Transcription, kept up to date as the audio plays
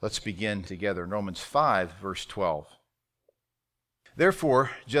Let's begin together. Romans 5, verse 12.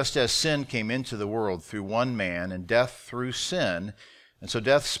 Therefore, just as sin came into the world through one man, and death through sin, and so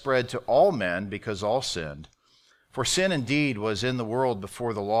death spread to all men because all sinned. For sin indeed was in the world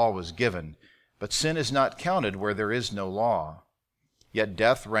before the law was given, but sin is not counted where there is no law. Yet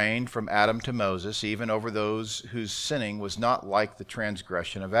death reigned from Adam to Moses, even over those whose sinning was not like the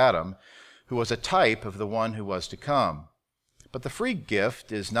transgression of Adam, who was a type of the one who was to come. But the free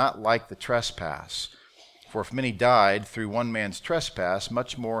gift is not like the trespass. For if many died through one man's trespass,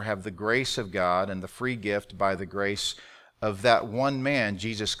 much more have the grace of God and the free gift by the grace of that one man,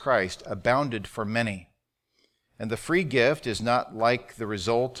 Jesus Christ, abounded for many. And the free gift is not like the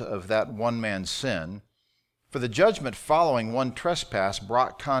result of that one man's sin. For the judgment following one trespass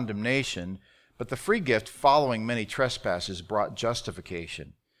brought condemnation, but the free gift following many trespasses brought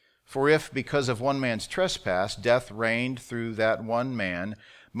justification. For if, because of one man's trespass, death reigned through that one man,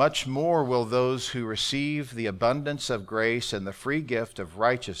 much more will those who receive the abundance of grace and the free gift of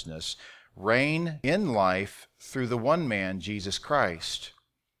righteousness reign in life through the one man, Jesus Christ.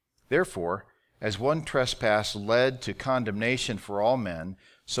 Therefore, as one trespass led to condemnation for all men,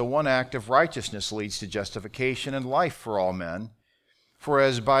 so one act of righteousness leads to justification and life for all men. For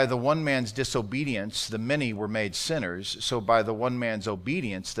as by the one man's disobedience the many were made sinners, so by the one man's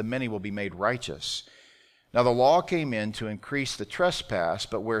obedience the many will be made righteous. Now the law came in to increase the trespass,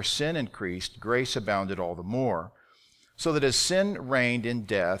 but where sin increased, grace abounded all the more. So that as sin reigned in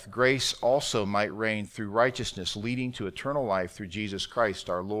death, grace also might reign through righteousness, leading to eternal life through Jesus Christ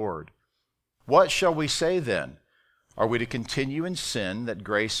our Lord. What shall we say then? Are we to continue in sin that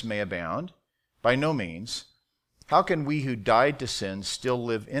grace may abound? By no means. How can we who died to sin still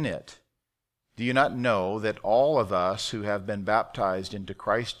live in it? Do you not know that all of us who have been baptized into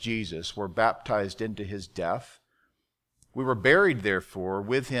Christ Jesus were baptized into his death? We were buried, therefore,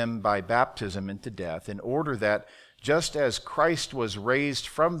 with him by baptism into death, in order that, just as Christ was raised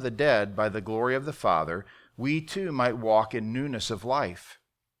from the dead by the glory of the Father, we too might walk in newness of life.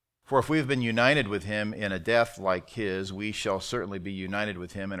 For if we have been united with him in a death like his, we shall certainly be united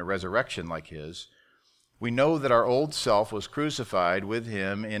with him in a resurrection like his. We know that our old self was crucified with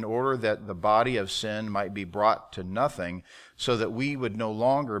him in order that the body of sin might be brought to nothing, so that we would no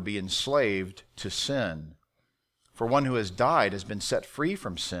longer be enslaved to sin. For one who has died has been set free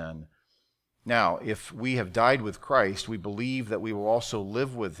from sin. Now, if we have died with Christ, we believe that we will also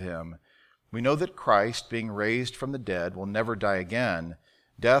live with him. We know that Christ, being raised from the dead, will never die again.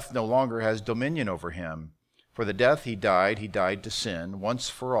 Death no longer has dominion over him. For the death he died to sin, once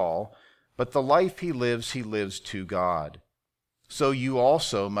for all, but the life he lives to God. So you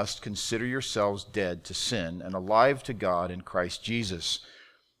also must consider yourselves dead to sin and alive to God in Christ Jesus.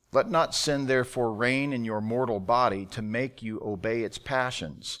 Let not sin therefore reign in your mortal body to make you obey its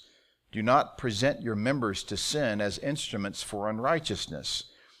passions. Do not present your members to sin as instruments for unrighteousness,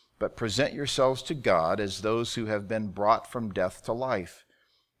 but present yourselves to God as those who have been brought from death to life,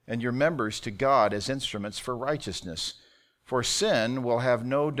 and your members to God as instruments for righteousness. For sin will have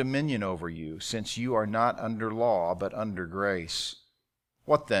no dominion over you, since you are not under law, but under grace.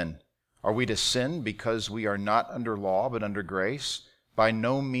 What then? Are we to sin because we are not under law, but under grace? By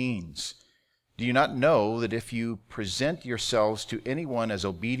no means. Do you not know that if you present yourselves to anyone as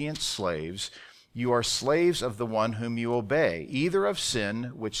obedient slaves, you are slaves of the one whom you obey, either of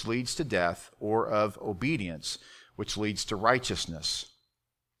sin, which leads to death, or of obedience, which leads to righteousness?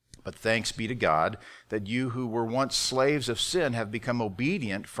 But thanks be to God that you who were once slaves of sin have become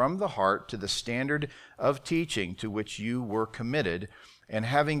obedient from the heart to the standard of teaching to which you were committed, and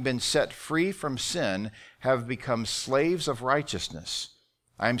having been set free from sin, have become slaves of righteousness.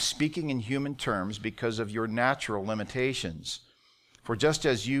 I am speaking in human terms because of your natural limitations. For just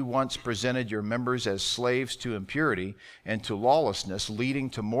as you once presented your members as slaves to impurity and to lawlessness, leading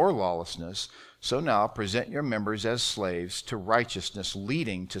to more lawlessness, so now present your members as slaves to righteousness,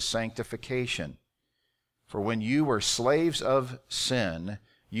 leading to sanctification. For when you were slaves of sin,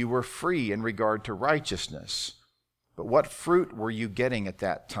 you were free in regard to righteousness. But what fruit were you getting at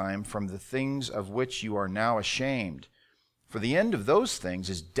that time from the things of which you are now ashamed? For the end of those things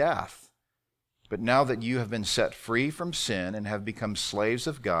is death. But now that you have been set free from sin and have become slaves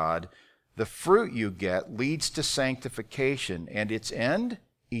of God, the fruit you get leads to sanctification, and its end,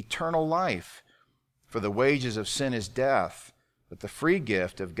 eternal life. For the wages of sin is death, but the free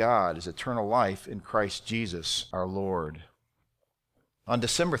gift of God is eternal life in Christ Jesus our Lord. On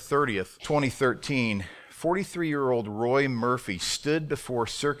December 30th, 2013, 43-year-old Roy Murphy stood before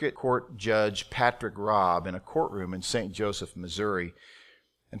Circuit Court Judge Patrick Robb in a courtroom in St. Joseph, Missouri,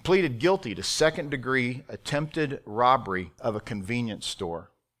 and pleaded guilty to second-degree attempted robbery of a convenience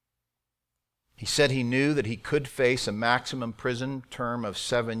store. He said he knew that he could face a maximum prison term of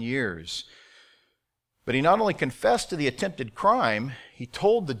 7 years. But he not only confessed to the attempted crime, he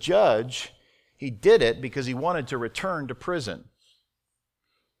told the judge he did it because he wanted to return to prison.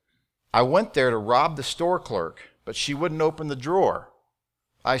 I went there to rob the store clerk, but she wouldn't open the drawer.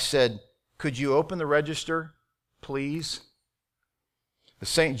 I said, "Could you open the register, please?" The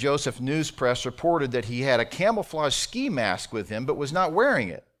St. Joseph News Press reported that he had a camouflage ski mask with him, but was not wearing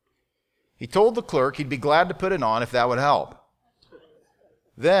it. He told the clerk he'd be glad to put it on if that would help.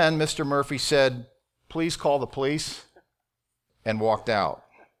 Then Mr. Murphy said, "Please call the police," and walked out.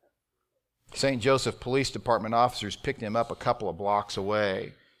 St. Joseph Police Department officers picked him up a couple of blocks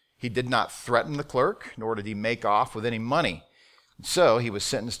away. He did not threaten the clerk, nor did he make off with any money. So he was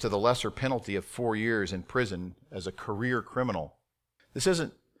sentenced to the lesser penalty of 4 years in prison as a career criminal. This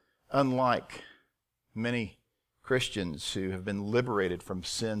isn't unlike many Christians who have been liberated from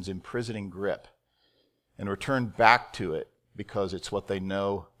sin's imprisoning grip and returned back to it because it's what they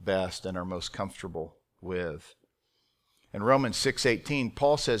know best and are most comfortable with. In Romans 6:18,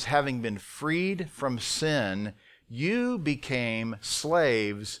 Paul says, "Having been freed from sin, you became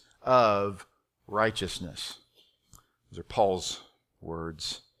slaves of righteousness." Those are Paul's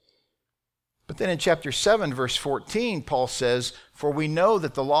words. But then in chapter 7, verse 14, Paul says, "For we know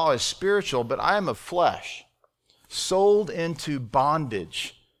that the law is spiritual, but I am of flesh, sold into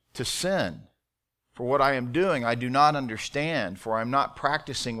bondage to sin. For what I am doing, I do not understand, for I am not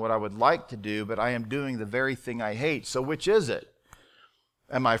practicing what I would like to do, but I am doing the very thing I hate. So which is it?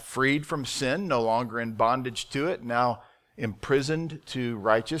 Am I freed from sin, no longer in bondage to it, now imprisoned to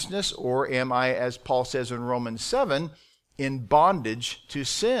righteousness? Or am I, as Paul says in Romans 7, in bondage to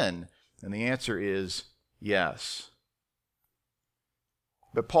sin?" And the answer is yes.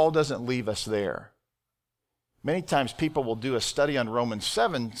 But Paul doesn't leave us there. Many times people will do a study on Romans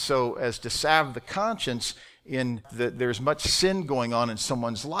 7 so as to salve the conscience in that there's much sin going on in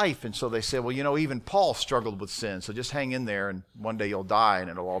someone's life. And so they say, well, even Paul struggled with sin, so just hang in there and one day you'll die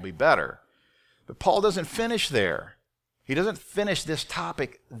and it'll all be better. But Paul doesn't finish there. He doesn't finish this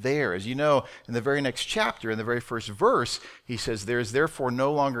topic there. As you know, in the very next chapter, in the very first verse, he says, "There is therefore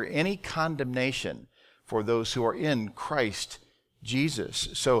no longer any condemnation for those who are in Christ Jesus."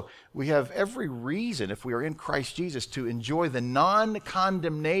 So we have every reason, if we are in Christ Jesus, to enjoy the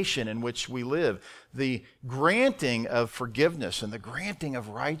non-condemnation in which we live, the granting of forgiveness and the granting of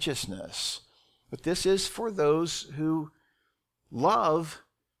righteousness. But this is for those who love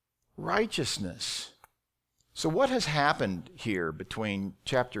righteousness. So what has happened here between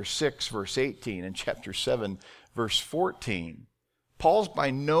chapter 6, verse 18, and chapter 7, verse 14? Paul's by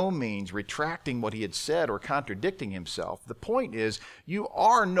no means retracting what he had said or contradicting himself. The point is, you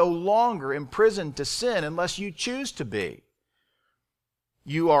are no longer imprisoned to sin unless you choose to be.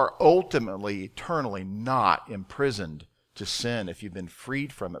 You are ultimately, eternally not imprisoned to sin if you've been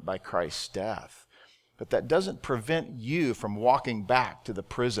freed from it by Christ's death. But that doesn't prevent you from walking back to the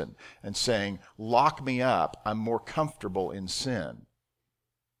prison and saying, "Lock me up, I'm more comfortable in sin."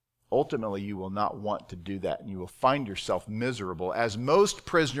 Ultimately, you will not want to do that, and you will find yourself miserable, as most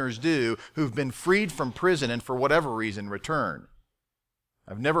prisoners do who've been freed from prison and for whatever reason return.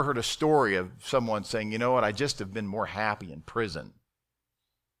 I've never heard a story of someone saying, "You know what, I just have been more happy in prison."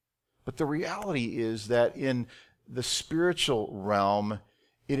 But the reality is that in the spiritual realm,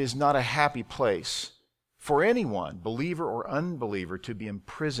 it is not a happy place for anyone, believer or unbeliever, to be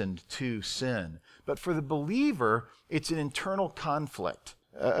imprisoned to sin. But for the believer, it's an internal conflict,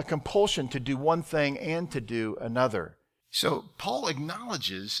 a compulsion to do one thing and to do another. So Paul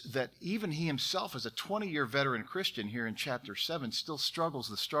acknowledges that even he himself, as a 20-year veteran Christian here in chapter 7, still struggles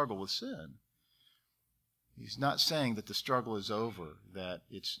the struggle with sin. He's not saying that the struggle is over, that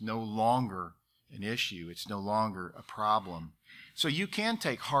it's no longer an issue, it's no longer a problem. So you can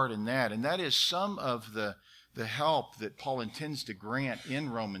take heart in that, and that is some of the help that Paul intends to grant in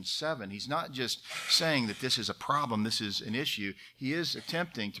Romans 7. He's not just saying that this is a problem, this is an issue. He is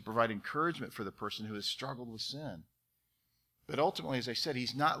attempting to provide encouragement for the person who has struggled with sin. But ultimately, as I said,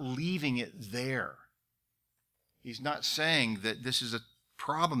 he's not leaving it there. He's not saying that this is a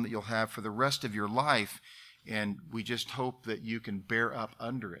problem that you'll have for the rest of your life, and we just hope that you can bear up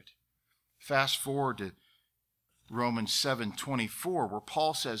under it. Fast forward to Romans 7:24, where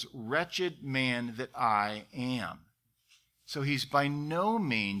Paul says, "Wretched man that I am." So he's by no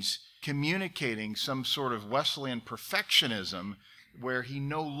means communicating some sort of Wesleyan perfectionism where he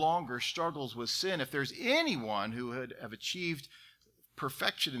no longer struggles with sin. If there's anyone who would have achieved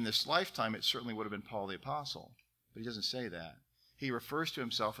perfection in this lifetime, it certainly would have been Paul the Apostle. But he doesn't say that. He refers to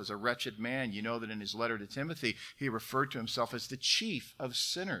himself as a wretched man. You know that in his letter to Timothy, he referred to himself as the chief of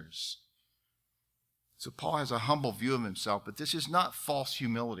sinners. So Paul has a humble view of himself, but this is not false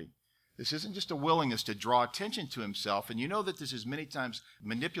humility. This isn't just a willingness to draw attention to himself. And you know that this is many times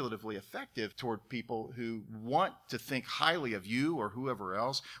manipulatively effective toward people who want to think highly of you or whoever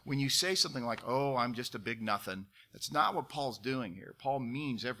else. When you say something like, oh, I'm just a big nothing, that's not what Paul's doing here. Paul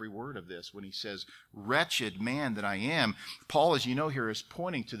means every word of this when he says, wretched man that I am. Paul, as you know here, is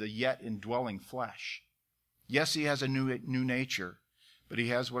pointing to the yet indwelling flesh. Yes, he has a new nature, but he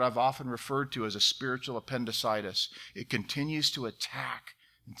has what I've often referred to as a spiritual appendicitis. It continues to attack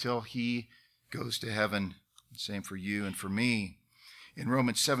until he goes to heaven. Same for you and for me. In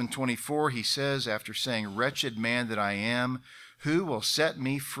Romans 7:24, he says, after saying, wretched man that I am, who will set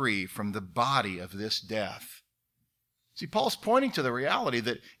me free from the body of this death? See, Paul's pointing to the reality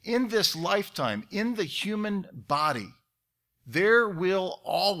that in this lifetime, in the human body, there will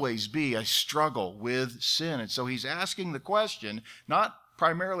always be a struggle with sin. And so he's asking the question, not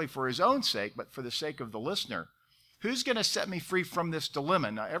primarily for his own sake, but for the sake of the listener. Who's going to set me free from this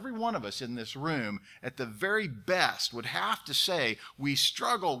dilemma? Now, every one of us in this room, at the very best, would have to say we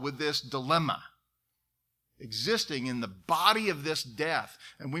struggle with this dilemma existing in the body of this death.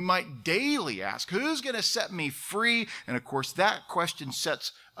 And we might daily ask, who's going to set me free? And of course, that question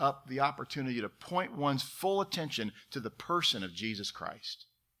sets up the opportunity to point one's full attention to the person of Jesus Christ.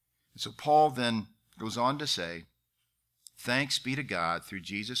 And so Paul then goes on to say, thanks be to God through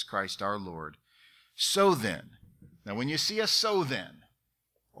Jesus Christ our Lord. So then, now, when you see a so then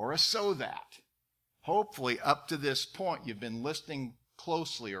or a so that, hopefully up to this point you've been listening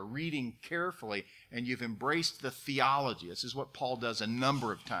closely or reading carefully and you've embraced the theology. This is what Paul does a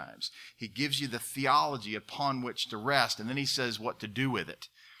number of times. He gives you the theology upon which to rest, and then he says what to do with it.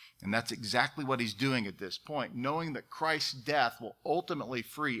 And that's exactly what he's doing at this point, knowing that Christ's death will ultimately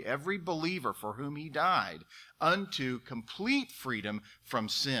free every believer for whom he died unto complete freedom from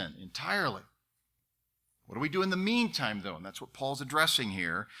sin entirely. What do we do in the meantime, though? And that's what Paul's addressing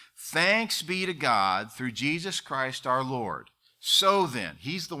here. Thanks be to God through Jesus Christ our Lord. So then,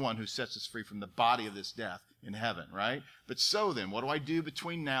 he's the one who sets us free from the body of this death in heaven, right? But so then, what do I do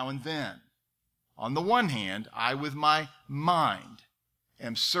between now and then? On the one hand, I with my mind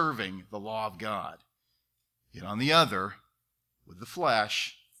am serving the law of God. Yet on the other, with the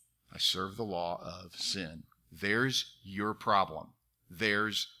flesh, I serve the law of sin. There's your problem.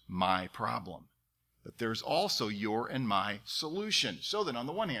 There's my problem. But there's also your and my solution. So then, on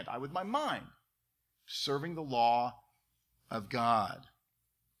the one hand, I with my mind, serving the law of God.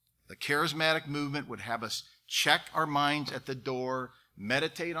 The charismatic movement would have us check our minds at the door,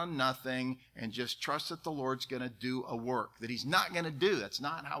 meditate on nothing, and just trust that the Lord's going to do a work that he's not going to do. That's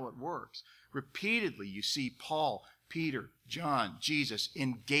not how it works. Repeatedly, you see Paul, Peter, John, Jesus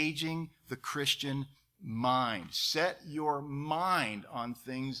engaging the Christian mind. Set your mind on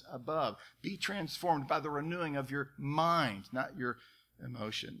things above. Be transformed by the renewing of your mind, not your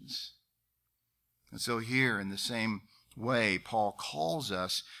emotions. And so here, in the same way, Paul calls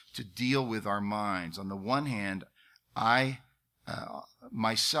us to deal with our minds. On the one hand, I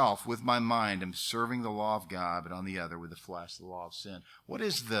myself, with my mind, am serving the law of God, but on the other, with the flesh, the law of sin. What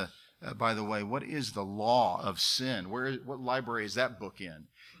is by the way, what is the law of sin? What library is that book in?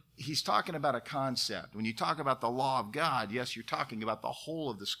 He's talking about a concept. When you talk about the law of God, yes, you're talking about the whole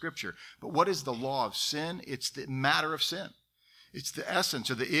of the Scripture. But what is the law of sin? It's the matter of sin. It's the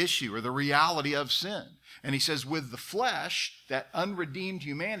essence or the issue or the reality of sin. And he says, with the flesh, that unredeemed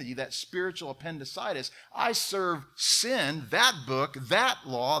humanity, that spiritual appendicitis, I serve sin, that book, that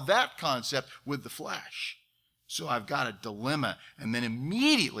law, that concept with the flesh. So I've got a dilemma. And then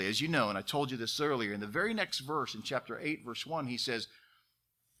immediately, as you know, and I told you this earlier, in the very next verse, in chapter 8, verse 1, he says,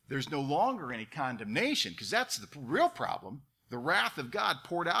 there's no longer any condemnation, because that's the real problem. The wrath of God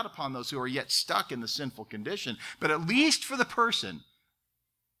poured out upon those who are yet stuck in the sinful condition. But at least for the person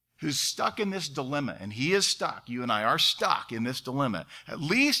who's stuck in this dilemma, and he is stuck, you and I are stuck in this dilemma, at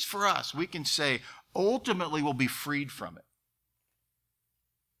least for us, we can say, ultimately we'll be freed from it.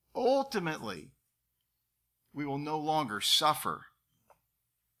 Ultimately, we will no longer suffer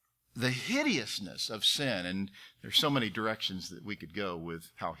the hideousness of sin. And there's so many directions that we could go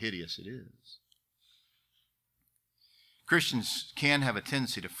with how hideous it is. Christians can have a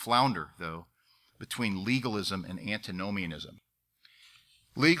tendency to flounder, though, between legalism and antinomianism.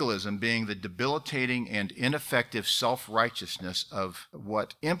 Legalism being the debilitating and ineffective self-righteousness of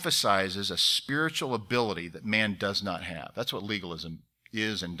what emphasizes a spiritual ability that man does not have. That's what legalism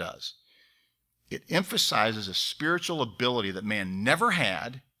is and does. It emphasizes a spiritual ability that man never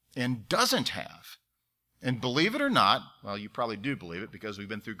had and doesn't have. And believe it or not, well, you probably do believe it because we've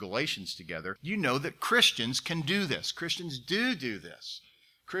been through Galatians together, you know that Christians can do this. Christians do this.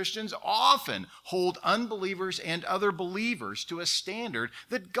 Christians often hold unbelievers and other believers to a standard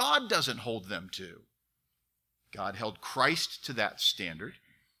that God doesn't hold them to. God held Christ to that standard.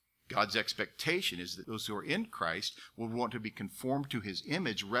 God's expectation is that those who are in Christ will want to be conformed to his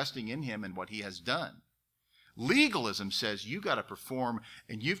image, resting in him and what he has done. Legalism says you got to perform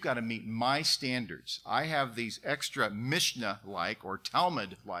and you've got to meet my standards. I have these extra Mishnah-like or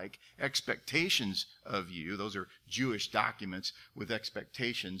Talmud-like expectations of you. Those are Jewish documents with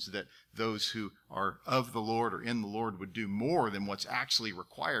expectations that those who are of the Lord or in the Lord would do more than what's actually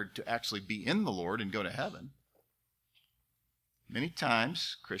required to actually be in the Lord and go to heaven. Many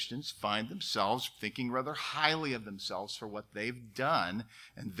times, Christians find themselves thinking rather highly of themselves for what they've done,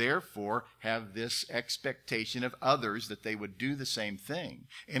 and therefore have this expectation of others that they would do the same thing.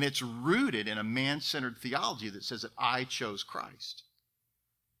 And it's rooted in a man-centered theology that says that I chose Christ.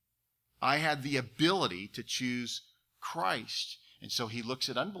 I had the ability to choose Christ. And so he looks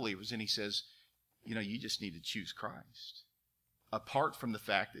at unbelievers and he says, you just need to choose Christ. Apart from the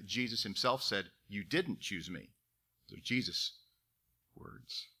fact that Jesus himself said, you didn't choose me. So Jesus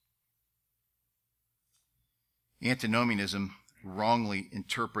words. Antinomianism wrongly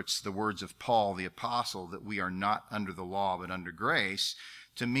interprets the words of Paul the apostle that we are not under the law but under grace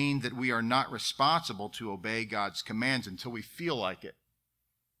to mean that we are not responsible to obey God's commands until we feel like it.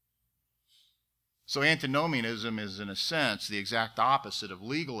 So antinomianism is in a sense the exact opposite of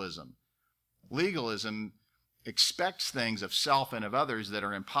legalism. Legalism expects things of self and of others that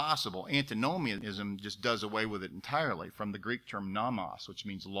are impossible. Antinomianism just does away with it entirely, from the Greek term nomos, which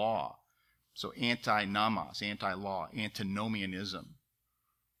means law. So anti-nomos, anti-law, antinomianism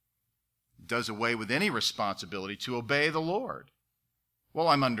does away with any responsibility to obey the Lord. Well,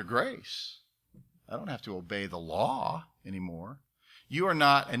 I'm under grace. I don't have to obey the law anymore. You are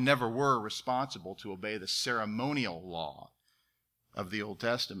not and never were responsible to obey the ceremonial law of the Old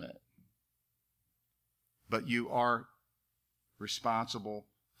Testament. But you are responsible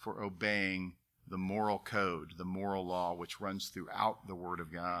for obeying the moral code, the moral law, which runs throughout the Word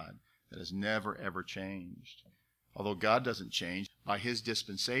of God, that has never, ever changed. Although God doesn't change, by his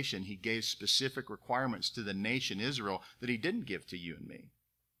dispensation, he gave specific requirements to the nation Israel that he didn't give to you and me.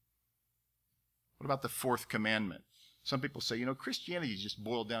 What about the fourth commandment? Some people say, Christianity is just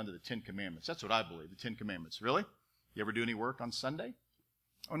boiled down to the 10 Commandments. That's what I believe, the 10 Commandments. Really? You ever do any work on Sunday?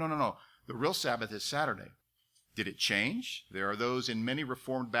 Oh, no. The real Sabbath is Saturday. Did it change? There are those in many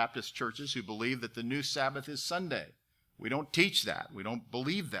Reformed Baptist churches who believe that the new Sabbath is Sunday. We don't teach that. We don't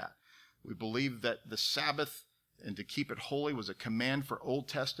believe that. We believe that the Sabbath and to keep it holy was a command for Old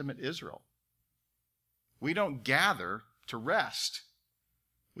Testament Israel. We don't gather to rest.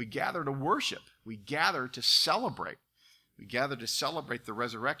 We gather to worship. We gather to celebrate. We gather to celebrate the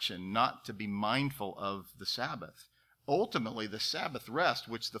resurrection, not to be mindful of the Sabbath. Ultimately, the Sabbath rest,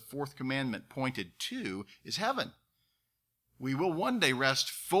 which the fourth commandment pointed to, is heaven. We will one day rest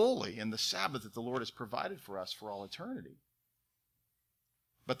fully in the Sabbath that the Lord has provided for us for all eternity.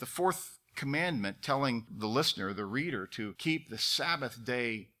 But the fourth commandment telling the listener, the reader, to keep the Sabbath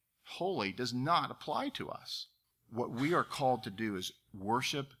day holy does not apply to us. What we are called to do is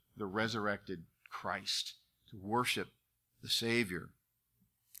worship the resurrected Christ, to worship the Savior.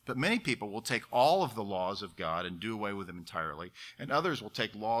 But many people will take all of the laws of God and do away with them entirely, and others will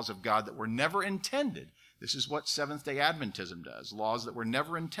take laws of God that were never intended. This is what Seventh-day Adventism does, laws that were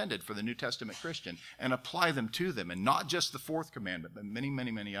never intended for the New Testament Christian, and apply them to them, and not just the fourth commandment, but many,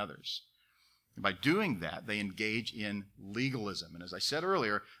 many, many others. And by doing that, they engage in legalism. And as I said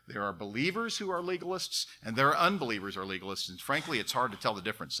earlier, there are believers who are legalists, and there are unbelievers who are legalists, and frankly, it's hard to tell the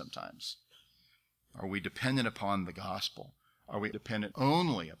difference sometimes. Are we dependent upon the gospel? Are we dependent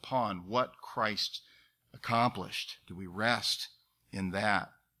only upon what Christ accomplished? Do we rest in that?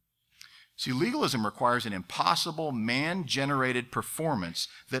 See, legalism requires an impossible man-generated performance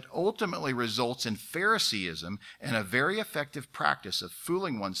that ultimately results in Phariseeism and a very effective practice of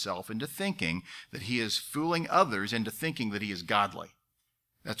fooling oneself into thinking that he is fooling others into thinking that he is godly.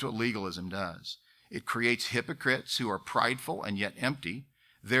 That's what legalism does. It creates hypocrites who are prideful and yet empty,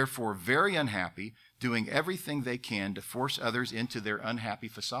 therefore very unhappy, doing everything they can to force others into their unhappy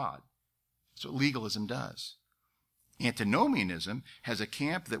facade. That's what legalism does. Antinomianism has a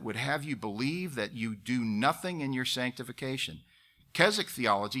camp that would have you believe that you do nothing in your sanctification. Keswick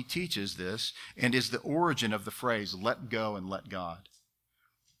theology teaches this and is the origin of the phrase, let go and let God.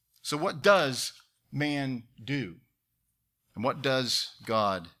 So what does man do? And what does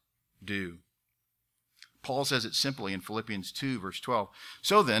God do? Paul says it simply in Philippians 2, verse 12.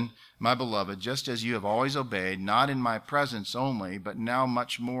 So then, my beloved, just as you have always obeyed, not in my presence only, but now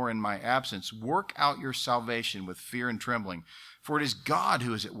much more in my absence, work out your salvation with fear and trembling. For it is God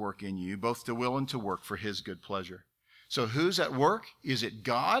who is at work in you, both to will and to work for his good pleasure. So who's at work? Is it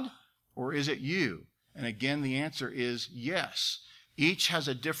God or is it you? And again, the answer is yes. Each has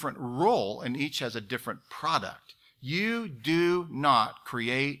a different role and each has a different product. You do not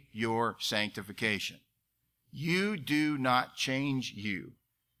create your sanctification. You do not change you,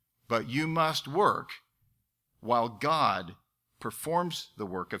 but you must work while God performs the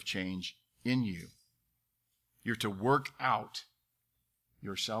work of change in you. You're to work out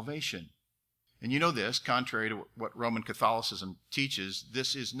your salvation. And you know this, contrary to what Roman Catholicism teaches,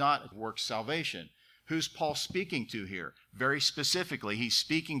 this is not works salvation. Who's Paul speaking to here? Very specifically, he's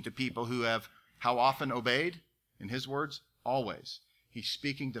speaking to people who have how often obeyed? In his words, always. He's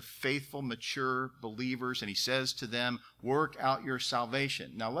speaking to faithful, mature believers, and he says to them, work out your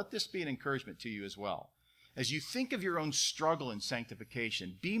salvation. Now, let this be an encouragement to you as well. As you think of your own struggle in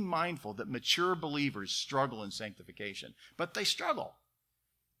sanctification, be mindful that mature believers struggle in sanctification. But they struggle.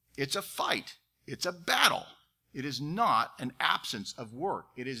 It's a fight. It's a battle. It is not an absence of work.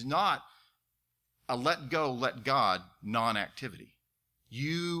 It is not a let go, let God non-activity.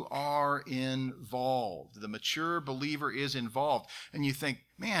 You are involved. The mature believer is involved. And you think,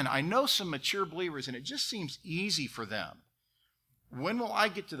 man, I know some mature believers and it just seems easy for them. When will I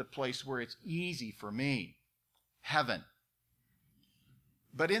get to the place where it's easy for me? Heaven.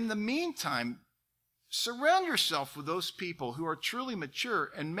 But in the meantime, surround yourself with those people who are truly mature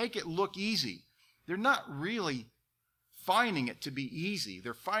and make it look easy. They're not really finding it to be easy.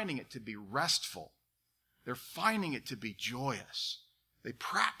 They're finding it to be restful. They're finding it to be joyous. They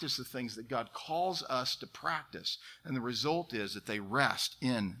practice the things that God calls us to practice. And the result is that they rest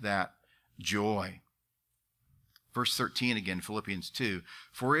in that joy. Verse 13 again, Philippians 2.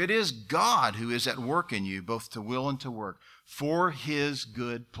 For it is God who is at work in you, both to will and to work, for his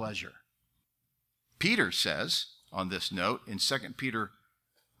good pleasure. Peter says on this note in 2 Peter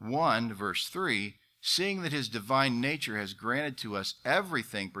 1, verse 3, seeing that his divine nature has granted to us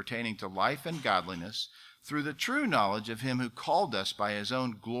everything pertaining to life and godliness, through the true knowledge of him who called us by his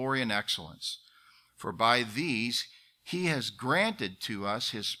own glory and excellence. For by these he has granted to us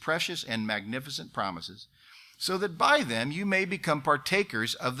his precious and magnificent promises, so that by them you may become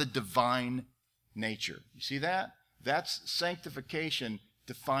partakers of the divine nature. You see that? That's sanctification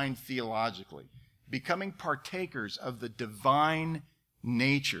defined theologically. Becoming partakers of the divine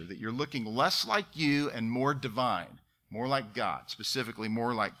nature, that you're looking less like you and more divine. More like God, specifically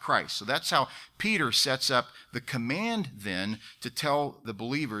more like Christ. So that's how Peter sets up the command then to tell the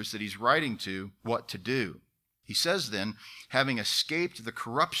believers that he's writing to what to do. He says then, having escaped the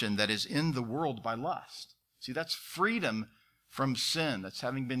corruption that is in the world by lust. See, that's freedom from sin. That's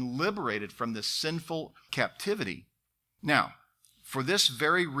having been liberated from this sinful captivity. Now, for this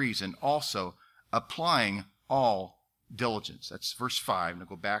very reason also applying all diligence. That's verse 5. Now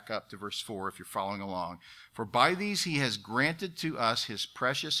go back up to verse 4 if you're following along. For by these he has granted to us his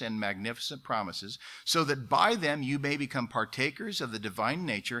precious and magnificent promises, so that by them you may become partakers of the divine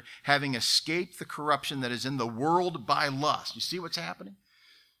nature, having escaped the corruption that is in the world by lust. You see what's happening?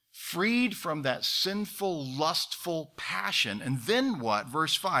 Freed from that sinful, lustful passion. And then what?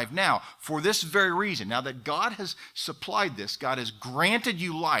 Verse 5. Now, for this very reason, now that God has supplied this, God has granted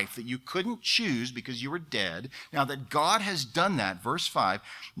you life that you couldn't choose because you were dead. Now that God has done that, verse 5,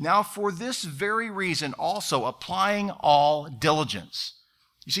 now for this very reason also applying all diligence.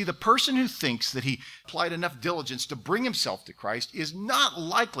 You see, the person who thinks that he applied enough diligence to bring himself to Christ is not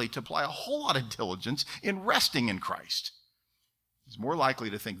likely to apply a whole lot of diligence in resting in Christ. He's more likely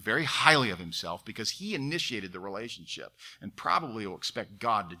to think very highly of himself because he initiated the relationship and probably will expect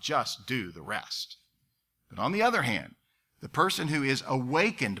God to just do the rest. But on the other hand, the person who is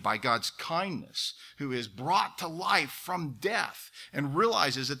awakened by God's kindness, who is brought to life from death and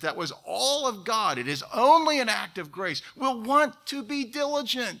realizes that that was all of God, it is only an act of grace, will want to be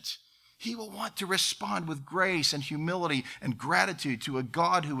diligent. He will want to respond with grace and humility and gratitude to a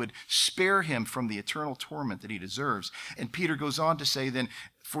God who would spare him from the eternal torment that he deserves. And Peter goes on to say then,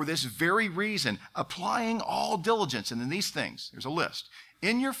 for this very reason, applying all diligence, and then these things, there's a list.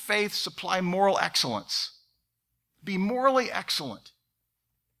 In your faith, supply moral excellence. Be morally excellent.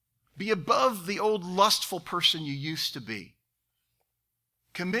 Be above the old lustful person you used to be.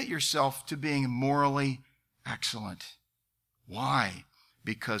 Commit yourself to being morally excellent. Why?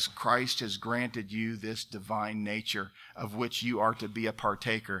 Because Christ has granted you this divine nature of which you are to be a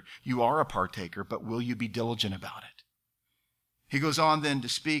partaker. You are a partaker, but will you be diligent about it? He goes on then to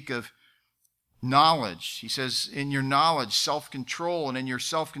speak of knowledge. He says, in your knowledge, self-control, and in your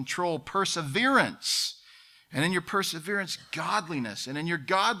self-control, perseverance. And in your perseverance, godliness. And in your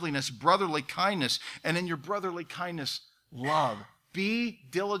godliness, brotherly kindness. And in your brotherly kindness, love. Be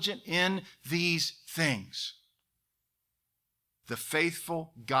diligent in these things. The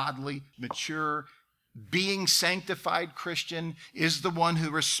faithful, godly, mature, being sanctified Christian is the one who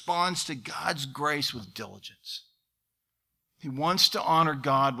responds to God's grace with diligence. He wants to honor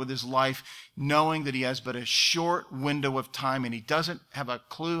God with his life, knowing that he has but a short window of time and he doesn't have a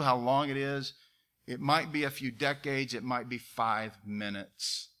clue how long it is. It might be a few decades, it might be 5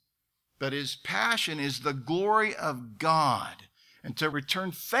 minutes. But his passion is the glory of God and to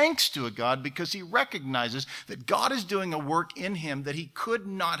return thanks to a God because he recognizes that God is doing a work in him that he could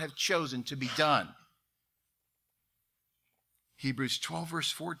not have chosen to be done. Hebrews 12,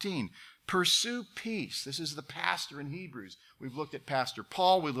 verse 14. Pursue peace. This is the pastor in Hebrews. We've looked at Pastor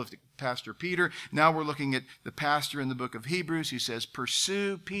Paul. We've looked at Pastor Peter. Now we're looking at the pastor in the book of Hebrews who says,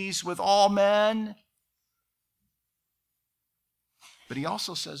 pursue peace with all men. But he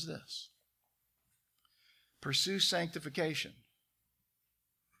also says this. Pursue sanctification.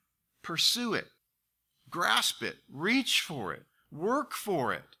 Pursue it. Grasp it. Reach for it. Work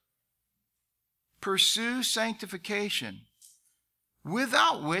for it. Pursue sanctification,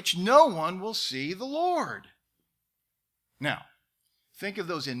 without which no one will see the Lord. Now, think of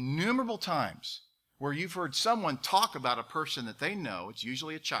those innumerable times where you've heard someone talk about a person that they know, it's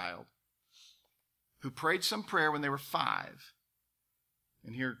usually a child, who prayed some prayer when they were 5.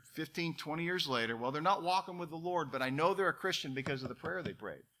 And here 15, 20 years later, well, they're not walking with the Lord, but I know they're a Christian because of the prayer they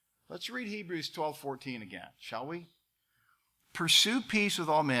prayed. Let's read Hebrews 12:14 again, shall we? Pursue peace with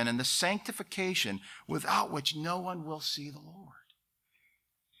all men and the sanctification without which no one will see the Lord.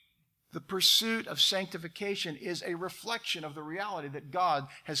 The pursuit of sanctification is a reflection of the reality that God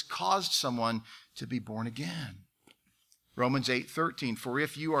has caused someone to be born again. Romans 8:13, for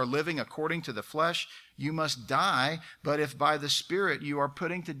if you are living according to the flesh, you must die, but if by the Spirit you are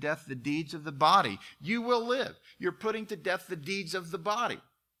putting to death the deeds of the body, you will live. You're putting to death the deeds of the body.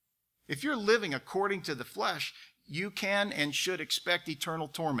 If you're living according to the flesh, you can and should expect eternal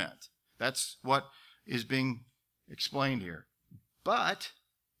torment. That's what is being explained here. But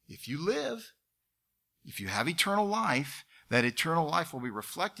if you live, if you have eternal life, that eternal life will be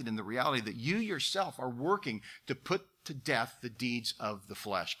reflected in the reality that you yourself are working to put to death the deeds of the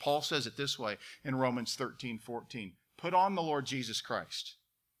flesh. Paul says it this way in Romans 13:14. Put on the Lord Jesus Christ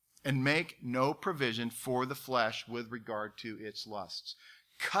and make no provision for the flesh with regard to its lusts.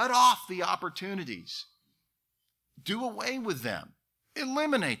 Cut off the opportunities. Do away with them.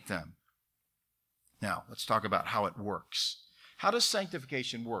 Eliminate them. Now, let's talk about how it works. How does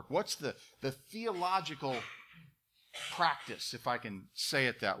sanctification work? What's the theological practice, if I can say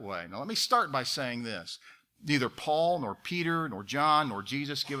it that way? Now, let me start by saying this. Neither Paul, nor Peter, nor John, nor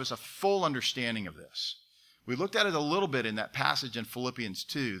Jesus give us a full understanding of this. We looked at it a little bit in that passage in Philippians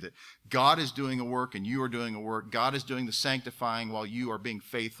 2, that God is doing a work and you are doing a work. God is doing the sanctifying while you are being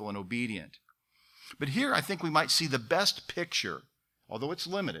faithful and obedient. But here I think we might see the best picture, although it's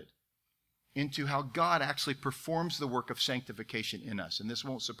limited, into how God actually performs the work of sanctification in us. And this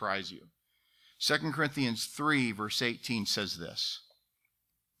won't surprise you. 2 Corinthians 3, verse 18 says this,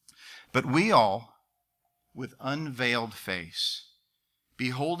 but we all, with unveiled face,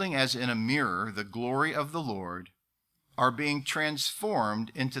 beholding as in a mirror the glory of the Lord, are being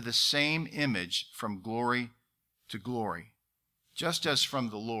transformed into the same image from glory to glory, just as from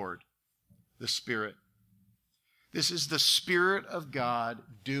the Lord, the Spirit. This is the Spirit of God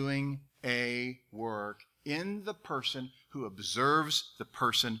doing a work in the person who observes the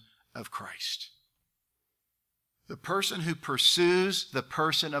person of Christ. The person who pursues the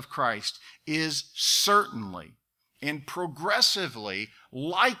person of Christ is certainly and progressively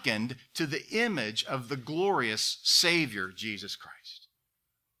likened to the image of the glorious Savior, Jesus Christ.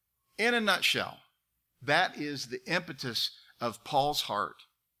 In a nutshell, that is the impetus of Paul's heart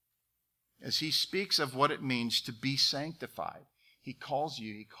as he speaks of what it means to be sanctified. He calls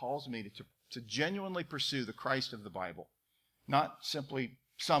me to genuinely pursue the Christ of the Bible, not simply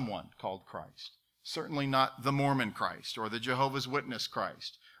someone called Christ. Certainly not the Mormon Christ or the Jehovah's Witness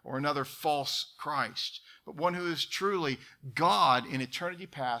Christ or another false Christ, but one who is truly God in eternity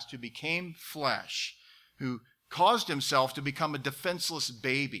past, who became flesh, who caused himself to become a defenseless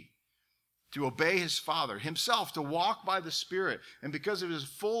baby, to obey his Father, himself to walk by the Spirit, and because of his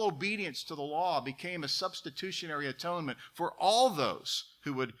full obedience to the law, became a substitutionary atonement for all those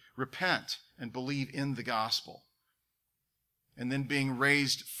who would repent and believe in the gospel. and then being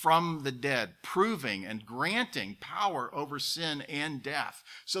raised from the dead, proving and granting power over sin and death,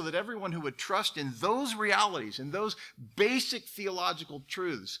 so that everyone who would trust in those realities and those basic theological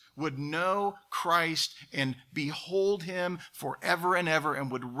truths would know Christ and behold him forever and ever,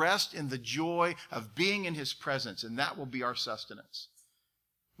 and would rest in the joy of being in his presence, and that will be our sustenance.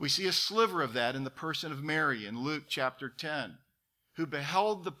 We see a sliver of that in the person of Mary in Luke chapter 10, who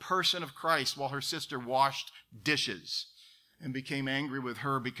beheld the person of Christ while her sister washed dishes, and became angry with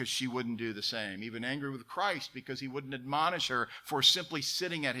her because she wouldn't do the same. Even angry with Christ because he wouldn't admonish her for simply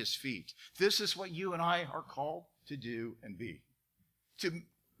sitting at his feet. This is what you and I are called to do and be. To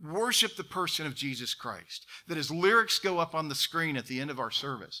worship the person of Jesus Christ. That as lyrics go up on the screen at the end of our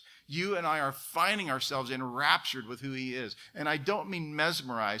service, you and I are finding ourselves enraptured with who he is. And I don't mean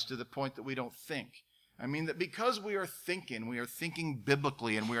mesmerized to the point that we don't think. I mean that because we are thinking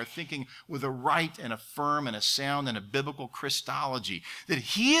biblically, and we are thinking with a right and a firm and a sound and a biblical Christology, that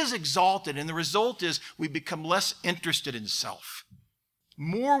he is exalted, and the result is we become less interested in self,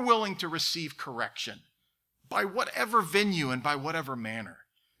 more willing to receive correction by whatever venue and by whatever manner,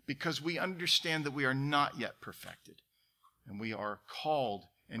 because we understand that we are not yet perfected, and we are called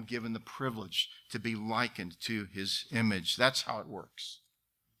and given the privilege to be likened to his image. That's how it works.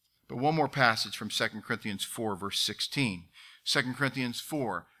 But one more passage from 2 Corinthians 4, verse 16. 2 Corinthians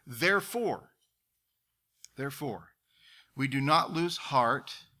 4, therefore, we do not lose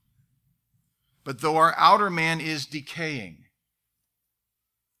heart, but though our outer man is decaying.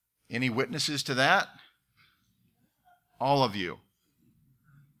 Any witnesses to that? All of you.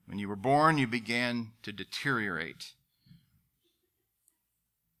 When you were born, you began to deteriorate.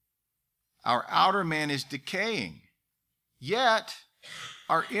 Our outer man is decaying, yet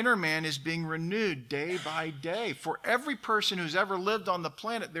our inner man is being renewed day by day. For every person who's ever lived on the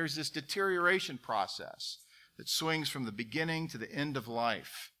planet, there's this deterioration process that swings from the beginning to the end of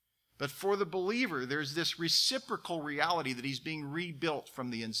life. But for the believer, there's this reciprocal reality that he's being rebuilt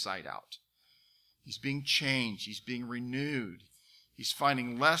from the inside out. He's being changed. He's being renewed. He's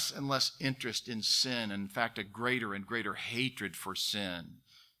finding less and less interest in sin, and in fact, a greater and greater hatred for sin,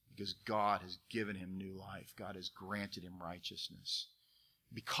 because God has given him new life. God has granted him righteousness.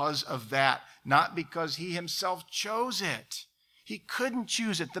 Because of that, not because he himself chose it. He couldn't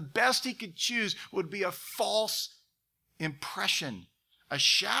choose it. The best he could choose would be a false impression, a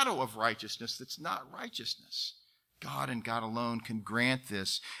shadow of righteousness that's not righteousness. God and God alone can grant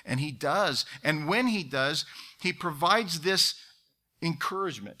this, and he does. And when he does, he provides this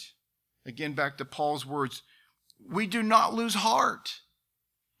encouragement. Again, back to Paul's words, we do not lose heart.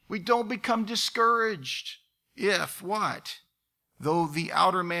 We don't become discouraged if what? Though the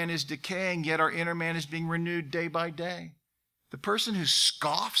outer man is decaying, yet our inner man is being renewed day by day. The person who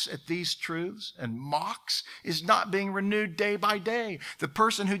scoffs at these truths and mocks is not being renewed day by day. The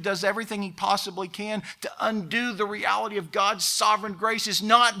person who does everything he possibly can to undo the reality of God's sovereign grace is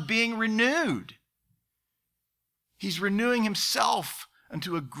not being renewed. He's renewing himself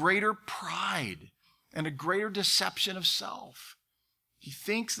unto a greater pride and a greater deception of self. He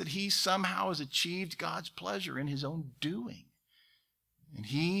thinks that he somehow has achieved God's pleasure in his own doing. And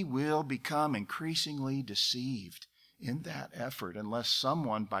he will become increasingly deceived in that effort unless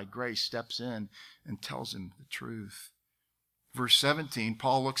someone by grace steps in and tells him the truth. Verse 17,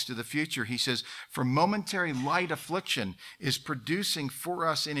 Paul looks to the future. He says, for momentary light affliction is producing for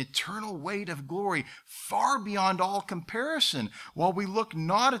us an eternal weight of glory far beyond all comparison, while we look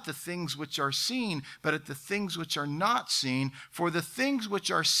not at the things which are seen, but at the things which are not seen. For the things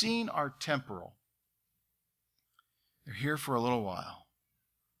which are seen are temporal. They're here for a little while.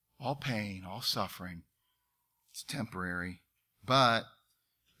 All pain, all suffering, it's temporary. But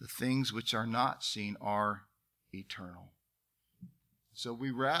the things which are not seen are eternal. So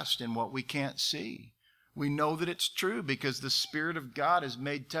we rest in what we can't see. We know that it's true because the Spirit of God has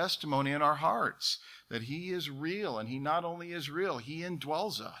made testimony in our hearts that he is real, and he not only is real, he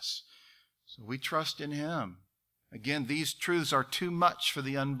indwells us. So we trust in him. Again, these truths are too much for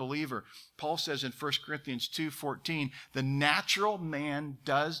the unbeliever. Paul says in 1 Corinthians 2:14, the natural man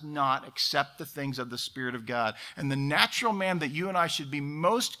does not accept the things of the Spirit of God. And the natural man that you and I should be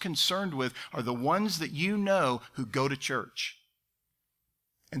most concerned with are the ones that you know who go to church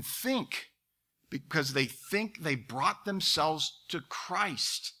and think, because they think they brought themselves to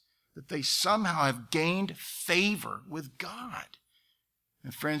Christ, that they somehow have gained favor with God.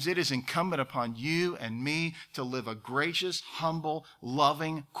 And friends, it is incumbent upon you and me to live a gracious, humble,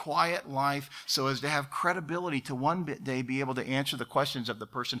 loving, quiet life so as to have credibility to one day be able to answer the questions of the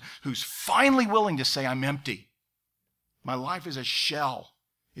person who's finally willing to say, I'm empty. My life is a shell.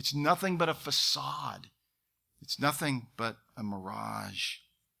 It's nothing but a facade. It's nothing but a mirage.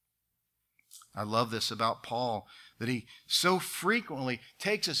 I love this about Paul, that he so frequently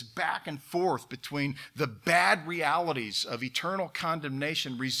takes us back and forth between the bad realities of eternal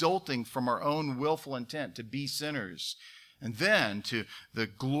condemnation resulting from our own willful intent to be sinners, and then to the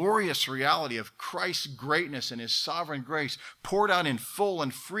glorious reality of Christ's greatness and his sovereign grace poured out in full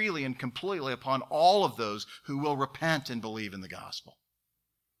and freely and completely upon all of those who will repent and believe in the gospel.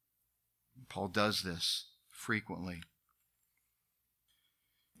 Paul does this frequently.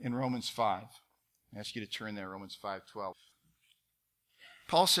 In Romans 5, I ask you to turn there, Romans 5:12.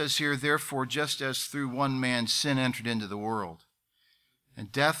 Paul says here, therefore, just as through one man sin entered into the world,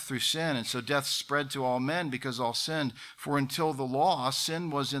 and death through sin, and so death spread to all men because all sinned. For until the law,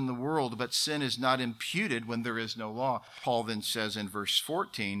 sin was in the world, but sin is not imputed when there is no law. Paul then says in verse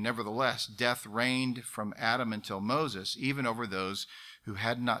 14, nevertheless, death reigned from Adam until Moses, even over those who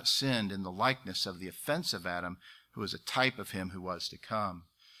had not sinned in the likeness of the offense of Adam, who was a type of him who was to come.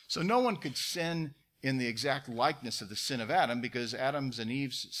 So no one could sin in the exact likeness of the sin of Adam because Adam's and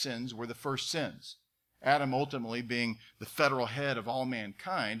Eve's sins were the first sins. Adam, ultimately being the federal head of all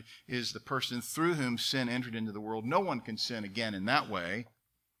mankind, is the person through whom sin entered into the world. No one can sin again in that way.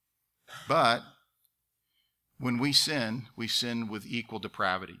 But when we sin with equal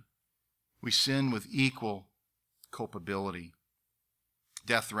depravity. We sin with equal culpability.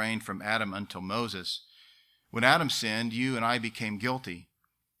 Death reigned from Adam until Moses. When Adam sinned, you and I became guilty.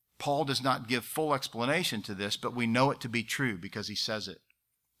 Paul does not give full explanation to this, but we know it to be true because he says it.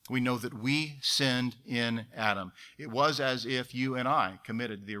 We know that we sinned in Adam. It was as if you and I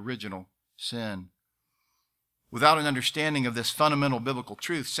committed the original sin. Without an understanding of this fundamental biblical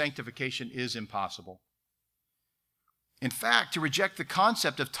truth, sanctification is impossible. In fact, to reject the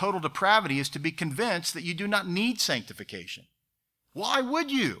concept of total depravity is to be convinced that you do not need sanctification. Why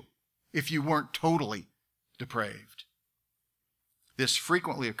would you if you weren't totally depraved? This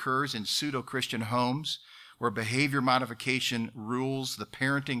frequently occurs in pseudo-Christian homes where behavior modification rules the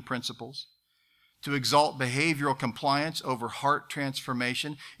parenting principles. To exalt behavioral compliance over heart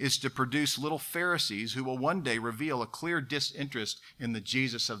transformation is to produce little Pharisees who will one day reveal a clear disinterest in the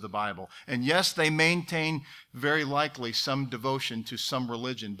Jesus of the Bible. And yes, they maintain very likely some devotion to some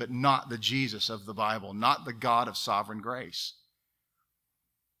religion, but not the Jesus of the Bible, not the God of sovereign grace.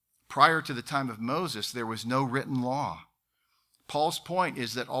 Prior to the time of Moses, there was no written law. Paul's point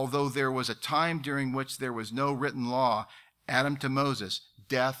is that although there was a time during which there was no written law, Adam to Moses,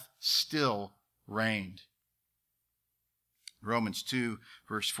 death still reigned. Romans 2,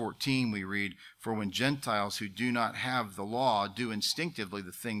 verse 14, we read, for when Gentiles who do not have the law do instinctively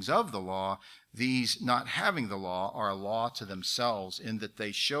the things of the law, these not having the law are a law to themselves, in that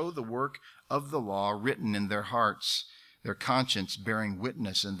they show the work of the law written in their hearts, their conscience bearing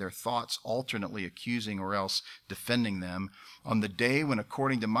witness, and their thoughts alternately accusing or else defending them, on the day when,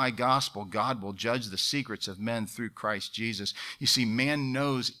 according to my gospel, God will judge the secrets of men through Christ Jesus. You see, man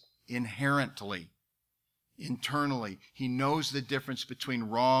knows inherently, internally, he knows the difference between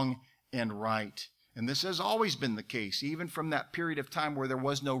wrong and right. And this has always been the case, even from that period of time where there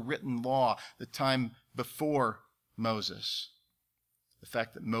was no written law, the time before Moses. The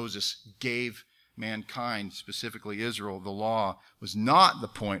fact that Moses gave mankind, specifically Israel, the law was not the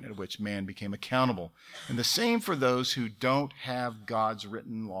point at which man became accountable. And the same for those who don't have God's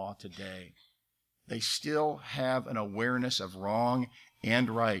written law today. They still have an awareness of wrong and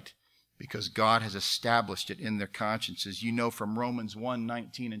right because God has established it in their consciences. You know from Romans 1,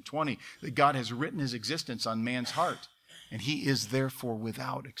 19 and 20 that God has written his existence on man's heart, and he is therefore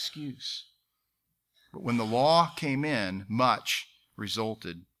without excuse. But when the law came in, much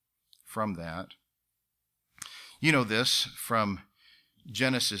resulted from that. You know this from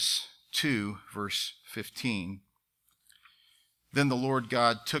Genesis 2, verse 15. Then the Lord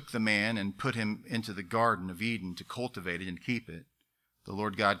God took the man and put him into the Garden of Eden to cultivate it and keep it. The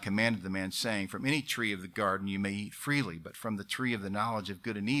Lord God commanded the man, saying, from any tree of the garden you may eat freely, but from the tree of the knowledge of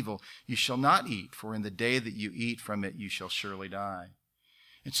good and evil you shall not eat, for in the day that you eat from it you shall surely die.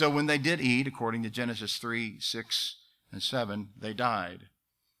 And so when they did eat, according to Genesis 3, 6, and 7, they died.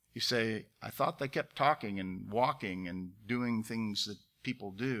 You say, I thought they kept talking and walking and doing things that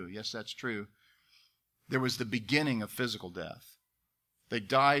people do. Yes, that's true. There was the beginning of physical death. They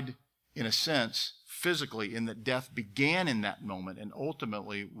died, in a sense, physically, in that death began in that moment and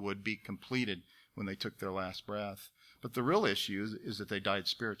ultimately would be completed when they took their last breath. But the real issue is that they died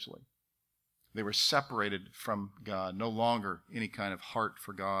spiritually. They were separated from God, no longer any kind of heart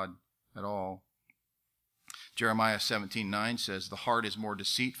for God at all. Jeremiah 17:9 says, the heart is more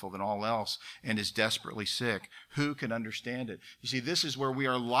deceitful than all else and is desperately sick. Who can understand it? You see, this is where we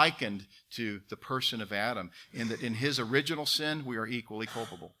are likened to the person of Adam, in that in his original sin, we are equally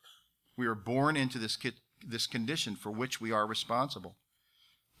culpable. We are born into this condition for which we are responsible.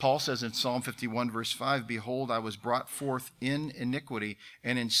 Paul says in Psalm 51, verse 5, behold, I was brought forth in iniquity,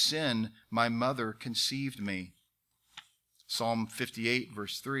 and in sin my mother conceived me. Psalm 58,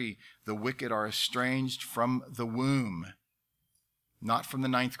 verse 3, the wicked are estranged from the womb, not from the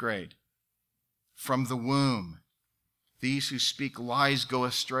ninth grade, from the womb. These who speak lies go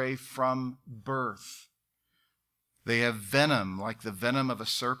astray from birth. They have venom like the venom of a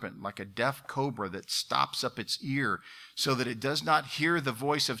serpent, like a deaf cobra that stops up its ear so that it does not hear the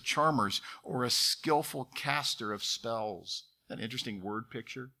voice of charmers or a skillful caster of spells. That interesting word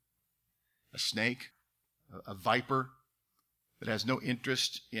picture. A snake, a viper that has no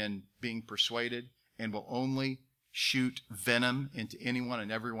interest in being persuaded and will only shoot venom into anyone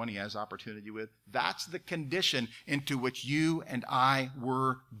and everyone he has opportunity with. That's the condition into which you and I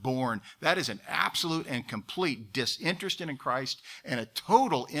were born. That is an absolute and complete disinterest in Christ and a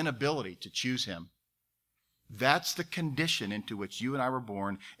total inability to choose him. That's the condition into which you and I were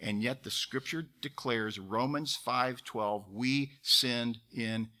born, and yet the Scripture declares, Romans 5:12, we sinned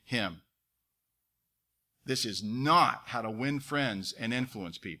in him. This is not how to win friends and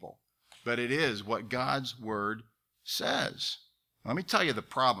influence people, but it is what God's Word says. Let me tell you the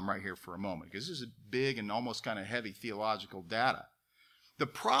problem right here for a moment, because this is big and almost kind of heavy theological data. The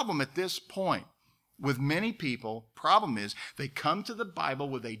problem at this point with many people, problem is they come to the Bible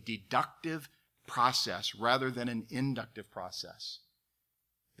with a deductive process rather than an inductive process.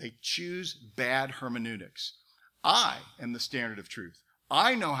 They choose bad hermeneutics. I am the standard of truth.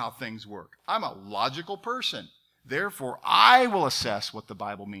 I know how things work. I'm a logical person. Therefore, I will assess what the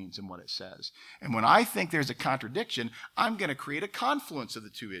Bible means and what it says. And when I think there's a contradiction, I'm going to create a confluence of the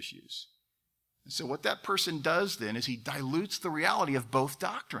two issues. And so what that person does then is he dilutes the reality of both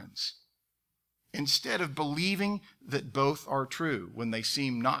doctrines instead of believing that both are true when they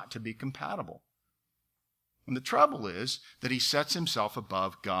seem not to be compatible. And the trouble is that he sets himself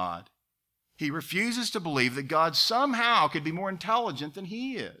above God. He refuses to believe that God somehow could be more intelligent than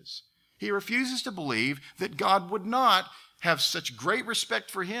he is. He refuses to believe that God would not have such great respect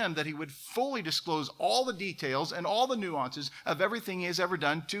for him that he would fully disclose all the details and all the nuances of everything he has ever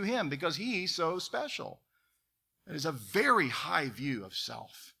done to him because he's so special. It is a very high view of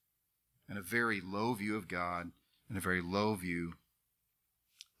self and a very low view of God and a very low view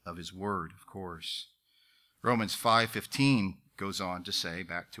of his word, of course. Romans 5:15 goes on to say,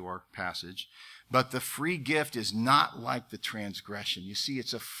 back to our passage, but the free gift is not like the transgression. You see,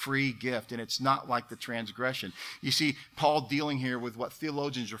 it's a free gift, and it's not like the transgression. You see, Paul dealing here with what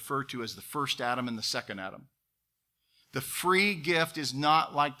theologians refer to as the first Adam and the second Adam. The free gift is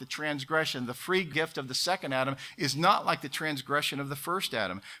not like the transgression. The free gift of the second Adam is not like the transgression of the first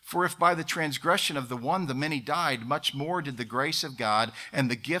Adam. For if by the transgression of the one the many died, much more did the grace of God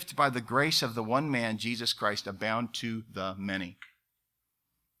and the gift by the grace of the one man, Jesus Christ, abound to the many.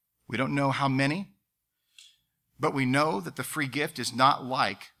 We don't know how many, but we know that the free gift is not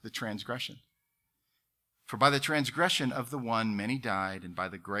like the transgression. For by the transgression of the one, many died, and by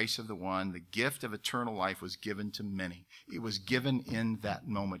the grace of the one, the gift of eternal life was given to many. It was given in that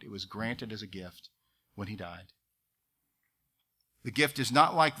moment. It was granted as a gift when he died. The gift is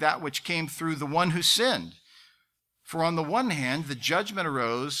not like that which came through the one who sinned. For on the one hand, the judgment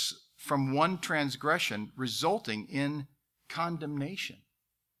arose from one transgression, resulting in condemnation.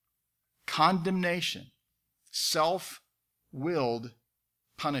 Condemnation. Self-willed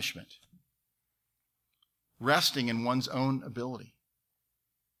punishment. Resting in one's own ability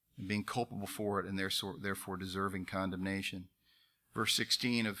and being culpable for it and therefore deserving condemnation. Verse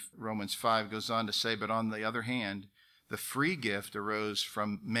 16 of Romans 5 goes on to say, but on the other hand, the free gift arose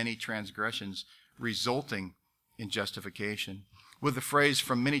from many transgressions, resulting in justification. With the phrase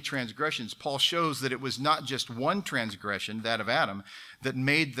from many transgressions, Paul shows that it was not just one transgression, that of Adam, that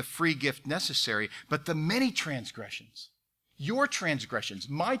made the free gift necessary, but the many transgressions. Your transgressions,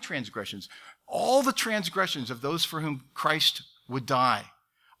 my transgressions, all the transgressions of those for whom Christ would die,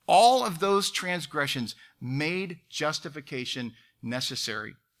 all of those transgressions made justification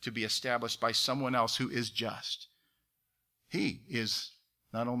necessary to be established by someone else who is just. He is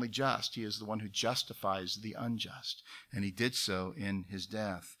not only just, he is the one who justifies the unjust, and he did so in his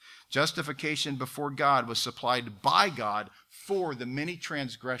death. Justification before God was supplied by God for the many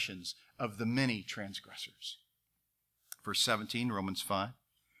transgressions of the many transgressors. Verse 17, Romans 5.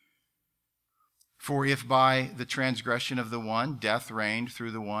 For if by the transgression of the one death reigned through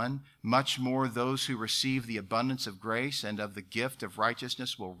the one, much more those who receive the abundance of grace and of the gift of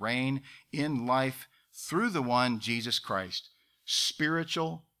righteousness will reign in life through the one, Jesus Christ.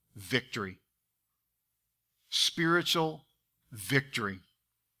 Spiritual victory. Spiritual victory.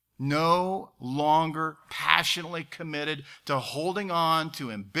 No longer passionately committed to holding on to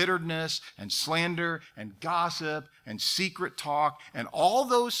embitteredness and slander and gossip and secret talk and all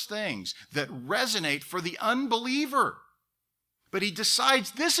those things that resonate for the unbeliever. But he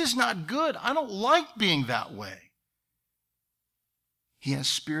decides, this is not good. I don't like being that way. He has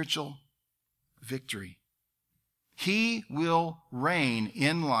spiritual victory. He will reign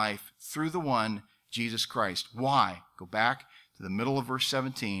in life through the one, Jesus Christ. Why? Go back to the middle of verse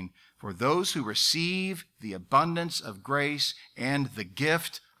 17. For those who receive the abundance of grace and the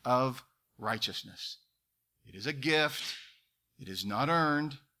gift of righteousness. It is a gift. It is not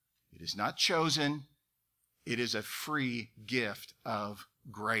earned. It is not chosen. It is a free gift of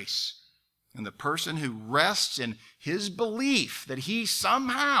grace. And the person who rests in his belief that he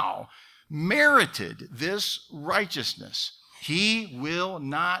somehow merited this righteousness, he will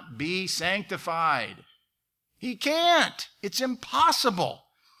not be sanctified. He can't. It's impossible.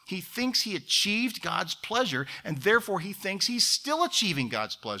 He thinks he achieved God's pleasure, and therefore he thinks he's still achieving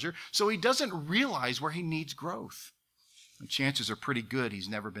God's pleasure, so he doesn't realize where he needs growth. And chances are pretty good he's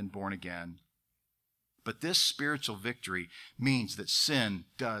never been born again. But this spiritual victory means that sin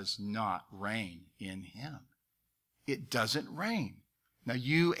does not reign in him. It doesn't reign. Now,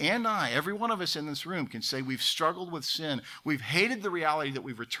 you and I, every one of us in this room, can say we've struggled with sin. We've hated the reality that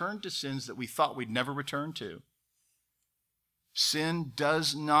we've returned to sins that we thought we'd never return to. Sin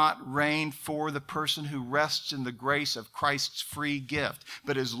does not reign for the person who rests in the grace of Christ's free gift.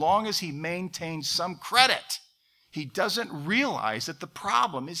 But as long as he maintains some credit, he doesn't realize that the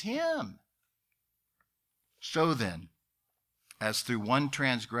problem is him. So then, as through one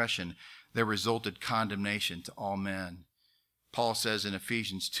transgression there resulted condemnation to all men, Paul says in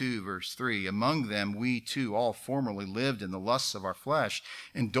Ephesians 2, verse 3, among them we too all formerly lived in the lusts of our flesh,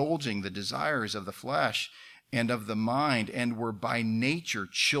 indulging the desires of the flesh and of the mind, and were by nature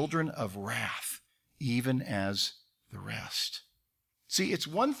children of wrath, even as the rest. See, it's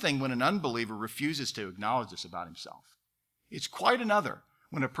one thing when an unbeliever refuses to acknowledge this about himself. It's quite another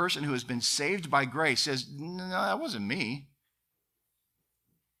when a person who has been saved by grace says, no, that wasn't me.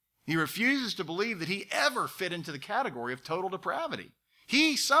 He refuses to believe that he ever fit into the category of total depravity.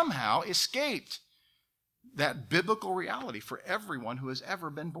 He somehow escaped that biblical reality for everyone who has ever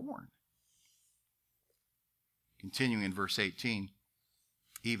been born. Continuing in verse 18,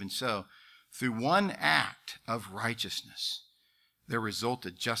 even so, through one act of righteousness, there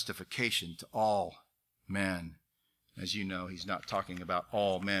resulted justification to all men. As you know, he's not talking about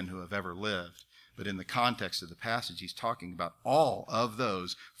all men who have ever lived, but in the context of the passage, he's talking about all of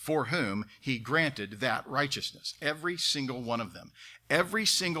those for whom he granted that righteousness. Every single one of them. Every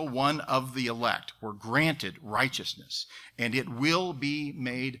single one of the elect were granted righteousness, and it will be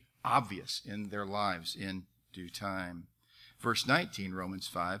made obvious in their lives in due time. Verse 19, Romans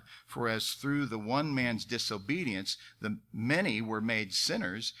 5, for as through the one man's disobedience the many were made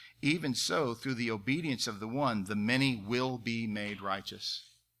sinners, even so through the obedience of the one the many will be made righteous.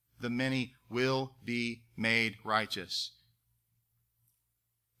 The many will be made righteous.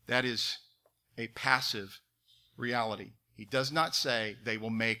 That is a passive reality. He does not say they will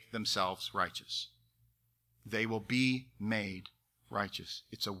make themselves righteous. They will be made righteous.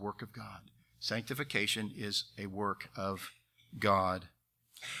 It's a work of God. Sanctification is a work of God.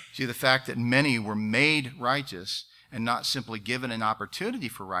 See, the fact that many were made righteous and not simply given an opportunity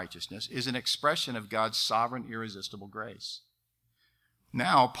for righteousness is an expression of God's sovereign, irresistible grace.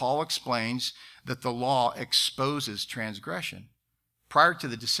 Now, Paul explains that the law exposes transgression. Prior to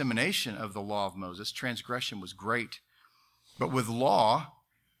the dissemination of the law of Moses, transgression was great. But with law,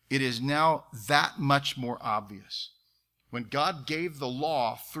 it is now that much more obvious. When God gave the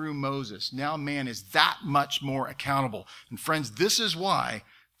law through Moses, now man is that much more accountable. And friends, this is why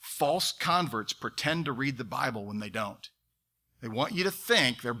false converts pretend to read the Bible when they don't. They want you to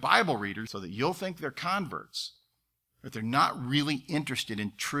think they're Bible readers so that you'll think they're converts, but they're not really interested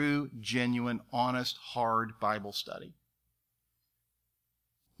in true, genuine, honest, hard Bible study.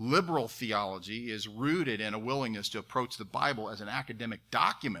 Liberal theology is rooted in a willingness to approach the Bible as an academic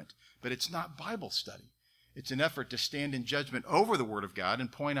document, but it's not Bible study. It's an effort to stand in judgment over the Word of God and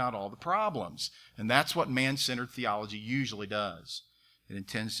point out all the problems. And that's what man-centered theology usually does. It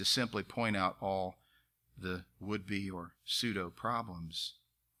intends to simply point out all the would-be or pseudo-problems.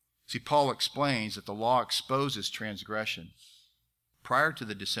 See, Paul explains that the law exposes transgression. Prior to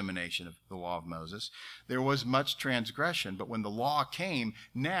the dissemination of the law of Moses, there was much transgression. But when the law came,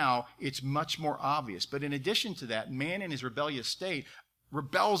 now it's much more obvious. But in addition to that, man in his rebellious state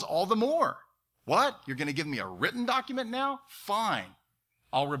rebels all the more. What? You're going to give me a written document now? Fine.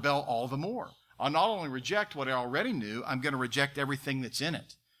 I'll rebel all the more. I'll not only reject what I already knew, I'm going to reject everything that's in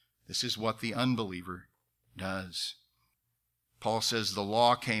it. This is what the unbeliever does. Paul says the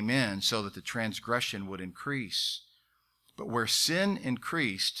law came in so that the transgression would increase. But where sin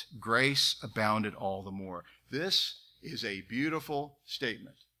increased, grace abounded all the more. This is a beautiful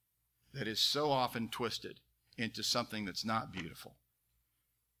statement that is so often twisted into something that's not beautiful.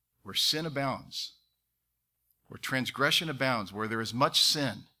 Where sin abounds, where transgression abounds, where there is much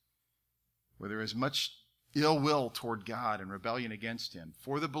sin, where there is much ill will toward God and rebellion against him,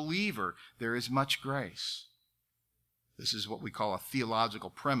 for the believer, there is much grace. This is what we call a theological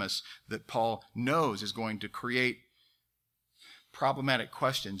premise that Paul knows is going to create problematic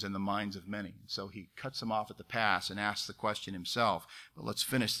questions in the minds of many. So he cuts them off at the pass and asks the question himself. But let's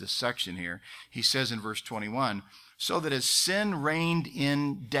finish this section here. He says in verse 21, so that as sin reigned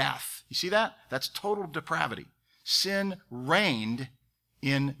in death. You see that? That's total depravity. Sin reigned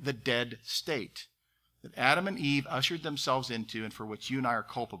in the dead state that Adam and Eve ushered themselves into and for which you and I are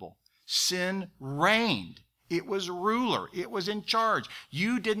culpable. Sin reigned. It was ruler. It was in charge.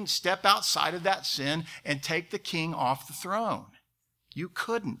 You didn't step outside of that sin and take the king off the throne. You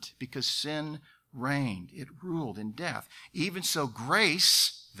couldn't, because sin reigned. It ruled in death. Even so,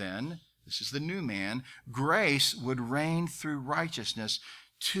 grace, then, this is the new man, grace would reign through righteousness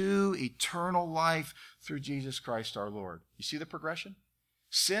to eternal life through Jesus Christ our Lord. You see the progression?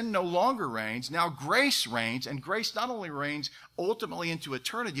 Sin no longer reigns. Now grace reigns, and grace not only reigns ultimately into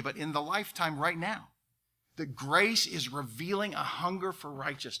eternity, but in the lifetime right now. The grace is revealing a hunger for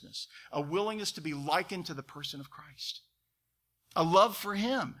righteousness, a willingness to be likened to the person of Christ. A love for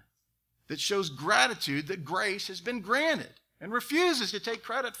him that shows gratitude that grace has been granted and refuses to take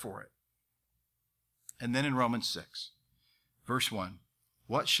credit for it. And then in Romans 6, verse 1,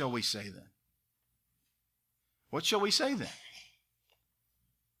 what shall we say then? What shall we say then?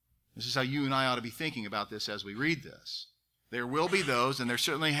 This is how you and I ought to be thinking about this as we read this. There will be those, and there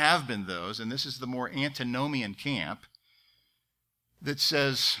certainly have been those, and this is the more antinomian camp, that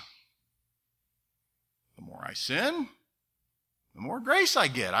says, the more I sin, the more grace I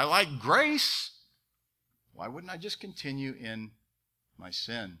get. I like grace. Why wouldn't I just continue in my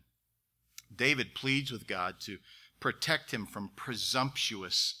sin? David pleads with God to protect him from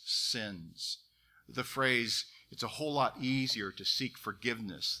presumptuous sins. The phrase, it's a whole lot easier to seek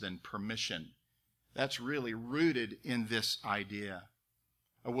forgiveness than permission. That's really rooted in this idea.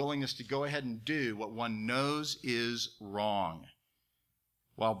 A willingness to go ahead and do what one knows is wrong,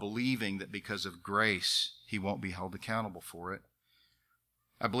 while believing that because of grace, he won't be held accountable for it.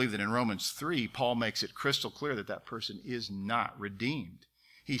 I believe that in Romans 3, Paul makes it crystal clear that that person is not redeemed.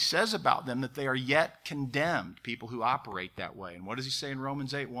 He says about them that they are yet condemned, people who operate that way. And what does he say in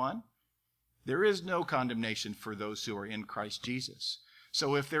Romans 8:1? There is no condemnation for those who are in Christ Jesus.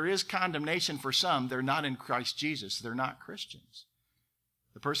 So if there is condemnation for some, they're not in Christ Jesus. They're not Christians.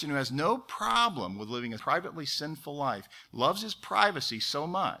 The person who has no problem with living a privately sinful life loves his privacy so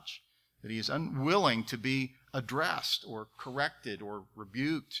much that he is unwilling to be addressed or corrected or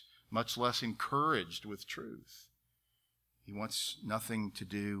rebuked, much less encouraged with truth. He wants nothing to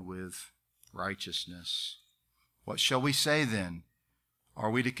do with righteousness. What shall we say then?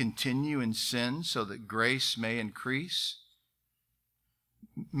 Are we to continue in sin so that grace may increase?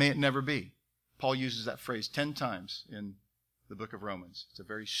 May it never be. Paul uses that phrase 10 times in the book of Romans. It's a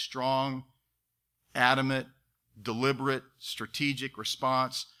very strong, adamant, deliberate, strategic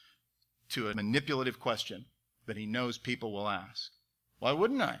response to a manipulative question that he knows people will ask. Why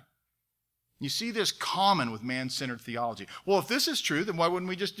wouldn't I? You see this common with man-centered theology. Well, if this is true, then why wouldn't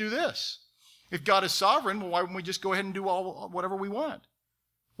we just do this? If God is sovereign, well, why wouldn't we just go ahead and do whatever we want?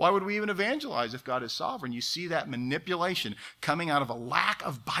 Why would we even evangelize if God is sovereign? You see that manipulation coming out of a lack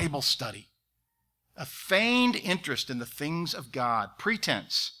of Bible study, a feigned interest in the things of God,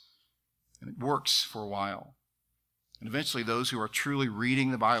 pretense, and it works for a while. And eventually those who are truly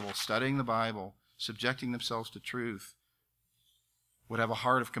reading the Bible, studying the Bible, subjecting themselves to truth, would have a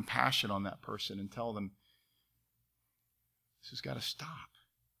heart of compassion on that person and tell them, this has got to stop.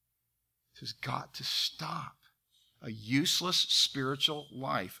 This has got to stop. A useless spiritual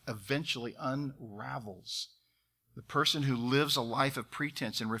life eventually unravels. The person who lives a life of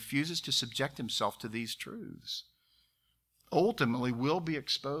pretense and refuses to subject himself to these truths ultimately will be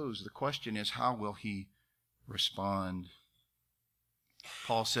exposed. The question is, how will he respond?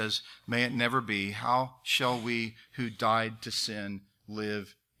 Paul says, may it never be. How shall we who died to sin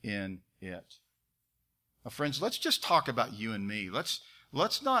live in it. Now, friends, let's just talk about you and me. Let's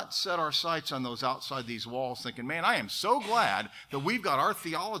not set our sights on those outside these walls thinking, man, I am so glad that we've got our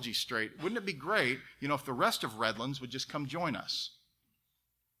theology straight. Wouldn't it be great, if the rest of Redlands would just come join us?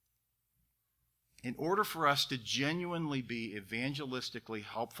 In order for us to genuinely be evangelistically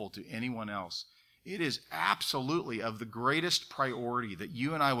helpful to anyone else, it is absolutely of the greatest priority that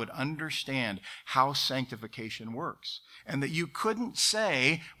you and I would understand how sanctification works. And that you couldn't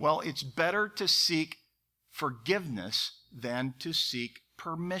say, well, it's better to seek forgiveness than to seek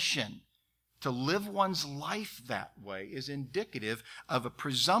permission. To live one's life that way is indicative of a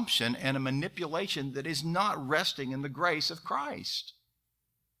presumption and a manipulation that is not resting in the grace of Christ.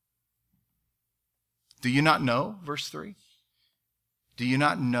 Do you not know, verse 3? Do you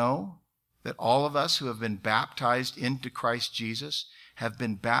not know that all of us who have been baptized into Christ Jesus have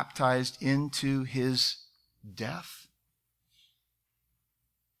been baptized into his death?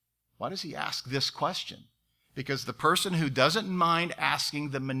 Why does he ask this question? Because the person who doesn't mind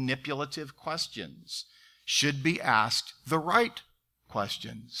asking the manipulative questions should be asked the right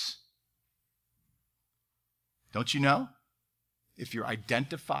questions. Don't you know? If you're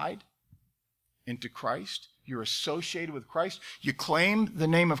identified into Christ, you're associated with Christ, you claim the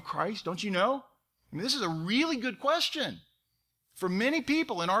name of Christ, don't you know? This is a really good question for many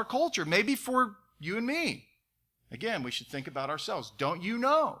people in our culture, maybe for you and me. Again, we should think about ourselves. Don't you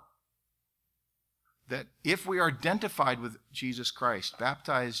know that if we are identified with Jesus Christ,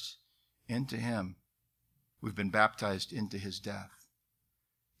 baptized into him, we've been baptized into his death?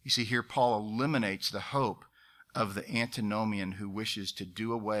 You see, here Paul eliminates the hope of the antinomian who wishes to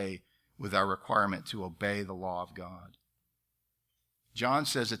do away with our requirement to obey the law of God. John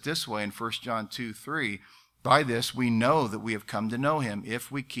says it this way in 1 John 2:3, by this we know that we have come to know him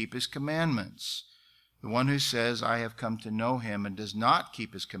if we keep his commandments. The one who says, I have come to know him and does not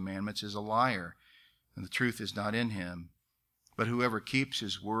keep his commandments is a liar, and the truth is not in him. But whoever keeps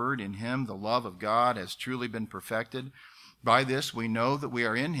his word, in him the love of God has truly been perfected. By this we know that we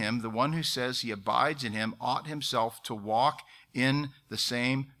are in him. The one who says he abides in him ought himself to walk in the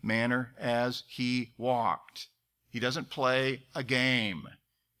same manner as he walked. He doesn't play a game.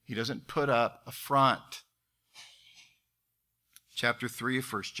 He doesn't put up a front. Chapter 3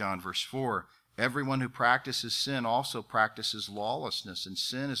 of 1 John, verse 4, everyone who practices sin also practices lawlessness, and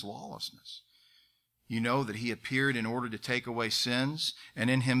sin is lawlessness. You know that he appeared in order to take away sins, and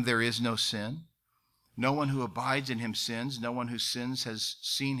in him there is no sin. No one who abides in him sins. No one who sins has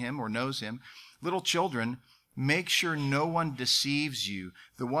seen him or knows him. Little children, make sure no one deceives you.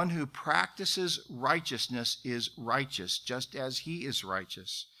 The one who practices righteousness is righteous, just as he is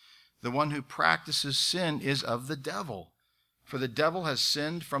righteous. The one who practices sin is of the devil. For the devil has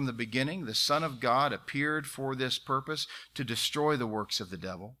sinned from the beginning. The Son of God appeared for this purpose, to destroy the works of the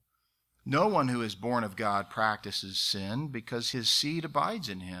devil. No one who is born of God practices sin, because his seed abides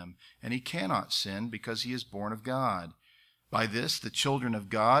in him, and he cannot sin because he is born of God. By this, the children of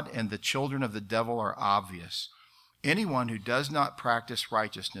God and the children of the devil are obvious. Anyone who does not practice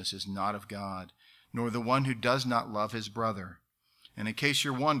righteousness is not of God, nor the one who does not love his brother. And in case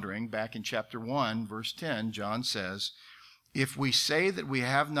you're wondering, back in chapter 1, verse 10, John says, if we say that we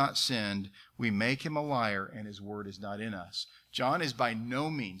have not sinned, we make him a liar, and his word is not in us. John is by no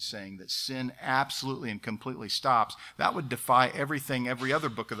means saying that sin absolutely and completely stops. That would defy everything every other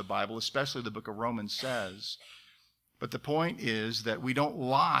book of the Bible, especially the book of Romans, says. But the point is that we don't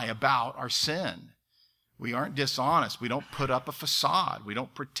lie about our sin. We aren't dishonest. We don't put up a facade. We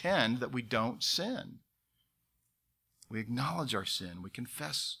don't pretend that we don't sin. We acknowledge our sin. We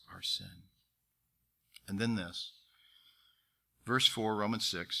confess our sin. And then this. Verse 4, Romans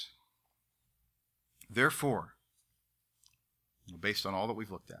 6. Therefore, based on all that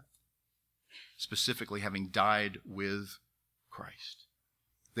we've looked at, specifically having died with Christ,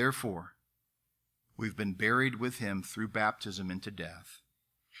 therefore, we've been buried with him through baptism into death,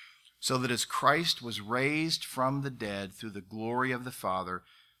 so that as Christ was raised from the dead through the glory of the Father,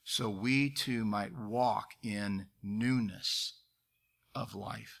 so we too might walk in newness of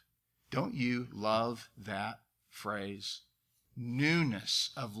life. Don't you love that phrase?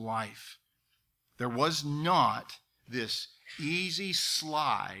 Newness of life. There was not this easy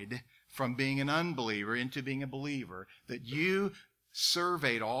slide from being an unbeliever into being a believer, that you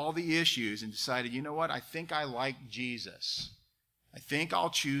surveyed all the issues and decided, you know what, I think I like Jesus. I think I'll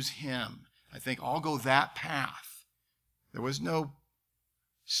choose him. I think I'll go that path. There was no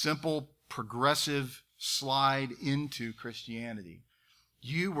simple, progressive slide into Christianity.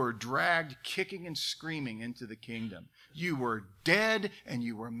 You were dragged kicking and screaming into the kingdom. You were dead and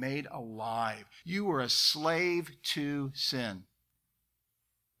you were made alive. You were a slave to sin.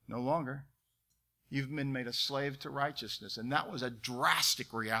 No longer. You've been made a slave to righteousness. And that was a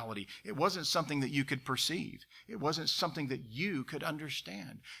drastic reality. It wasn't something that you could perceive. It wasn't something that you could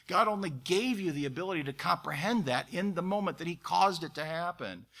understand. God only gave you the ability to comprehend that in the moment that he caused it to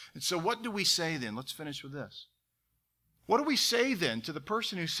happen. And so what do we say then? Let's finish with this. What do we say then to the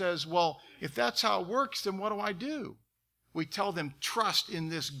person who says, well, if that's how it works, then what do I do? We tell them, trust in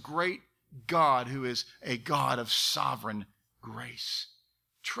this great God who is a God of sovereign grace.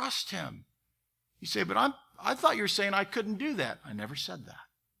 Trust him. You say, but I thought you were saying I couldn't do that. I never said that.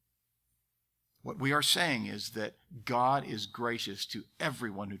 What we are saying is that God is gracious to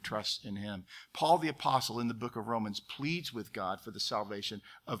everyone who trusts in him. Paul the Apostle in the book of Romans pleads with God for the salvation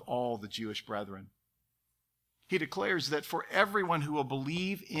of all the Jewish brethren. He declares that for everyone who will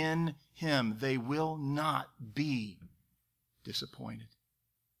believe in him, they will not be disappointed.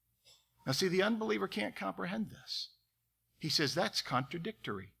 Now see, the unbeliever can't comprehend this. He says that's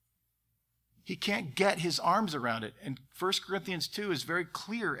contradictory. He can't get his arms around it. And 1 Corinthians 2 is very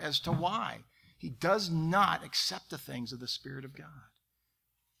clear as to why. He does not accept the things of the Spirit of God.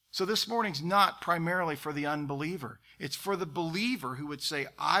 So this morning's not primarily for the unbeliever. It's for the believer who would say,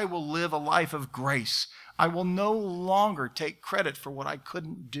 I will live a life of grace. I will no longer take credit for what I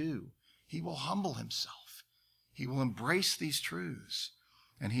couldn't do. He will humble himself. He will embrace these truths.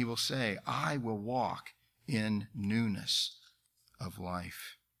 And he will say, I will walk in newness of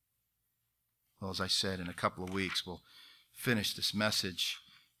life. Well, as I said, in a couple of weeks, we'll finish this message.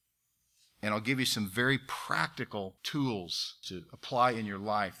 And I'll give you some very practical tools to apply in your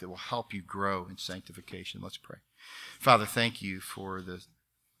life that will help you grow in sanctification. Let's pray. Father, thank you for the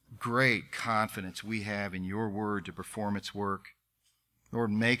great confidence we have in your word to perform its work. Lord,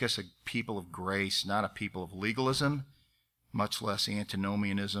 make us a people of grace, not a people of legalism, much less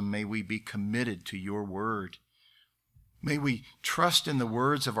antinomianism. May we be committed to your word. May we trust in the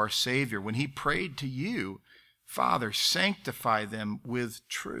words of our Savior when he prayed to you, Father, sanctify them with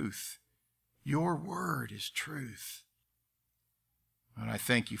truth. Your word is truth. And I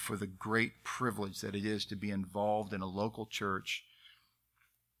thank you for the great privilege that it is to be involved in a local church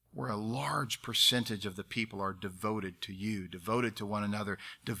where a large percentage of the people are devoted to you, devoted to one another,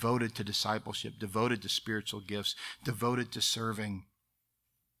 devoted to discipleship, devoted to spiritual gifts, devoted to serving.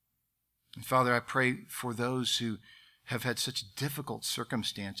 And Father, I pray for those who have had such difficult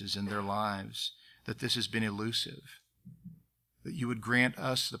circumstances in their lives that this has been elusive, that you would grant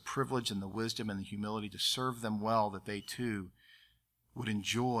us the privilege and the wisdom and the humility to serve them well, that they too would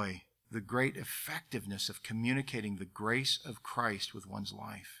enjoy the great effectiveness of communicating the grace of Christ with one's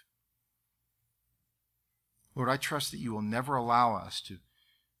life. Lord, I trust that you will never allow us to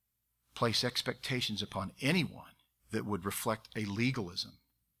place expectations upon anyone that would reflect a legalism,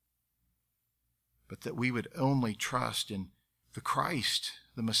 but that we would only trust in the Christ,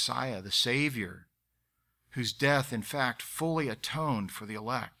 the Messiah, the Savior, whose death, in fact, fully atoned for the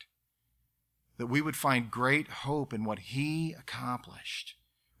elect, that we would find great hope in what he accomplished.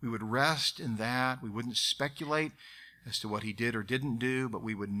 We would rest in that. We wouldn't speculate as to what he did or didn't do, but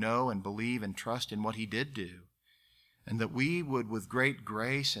we would know and believe and trust in what he did do. And that we would, with great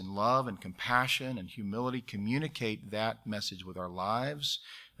grace and love and compassion and humility, communicate that message with our lives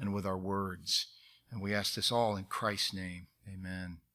and with our words. And we ask this all in Christ's name. Amen.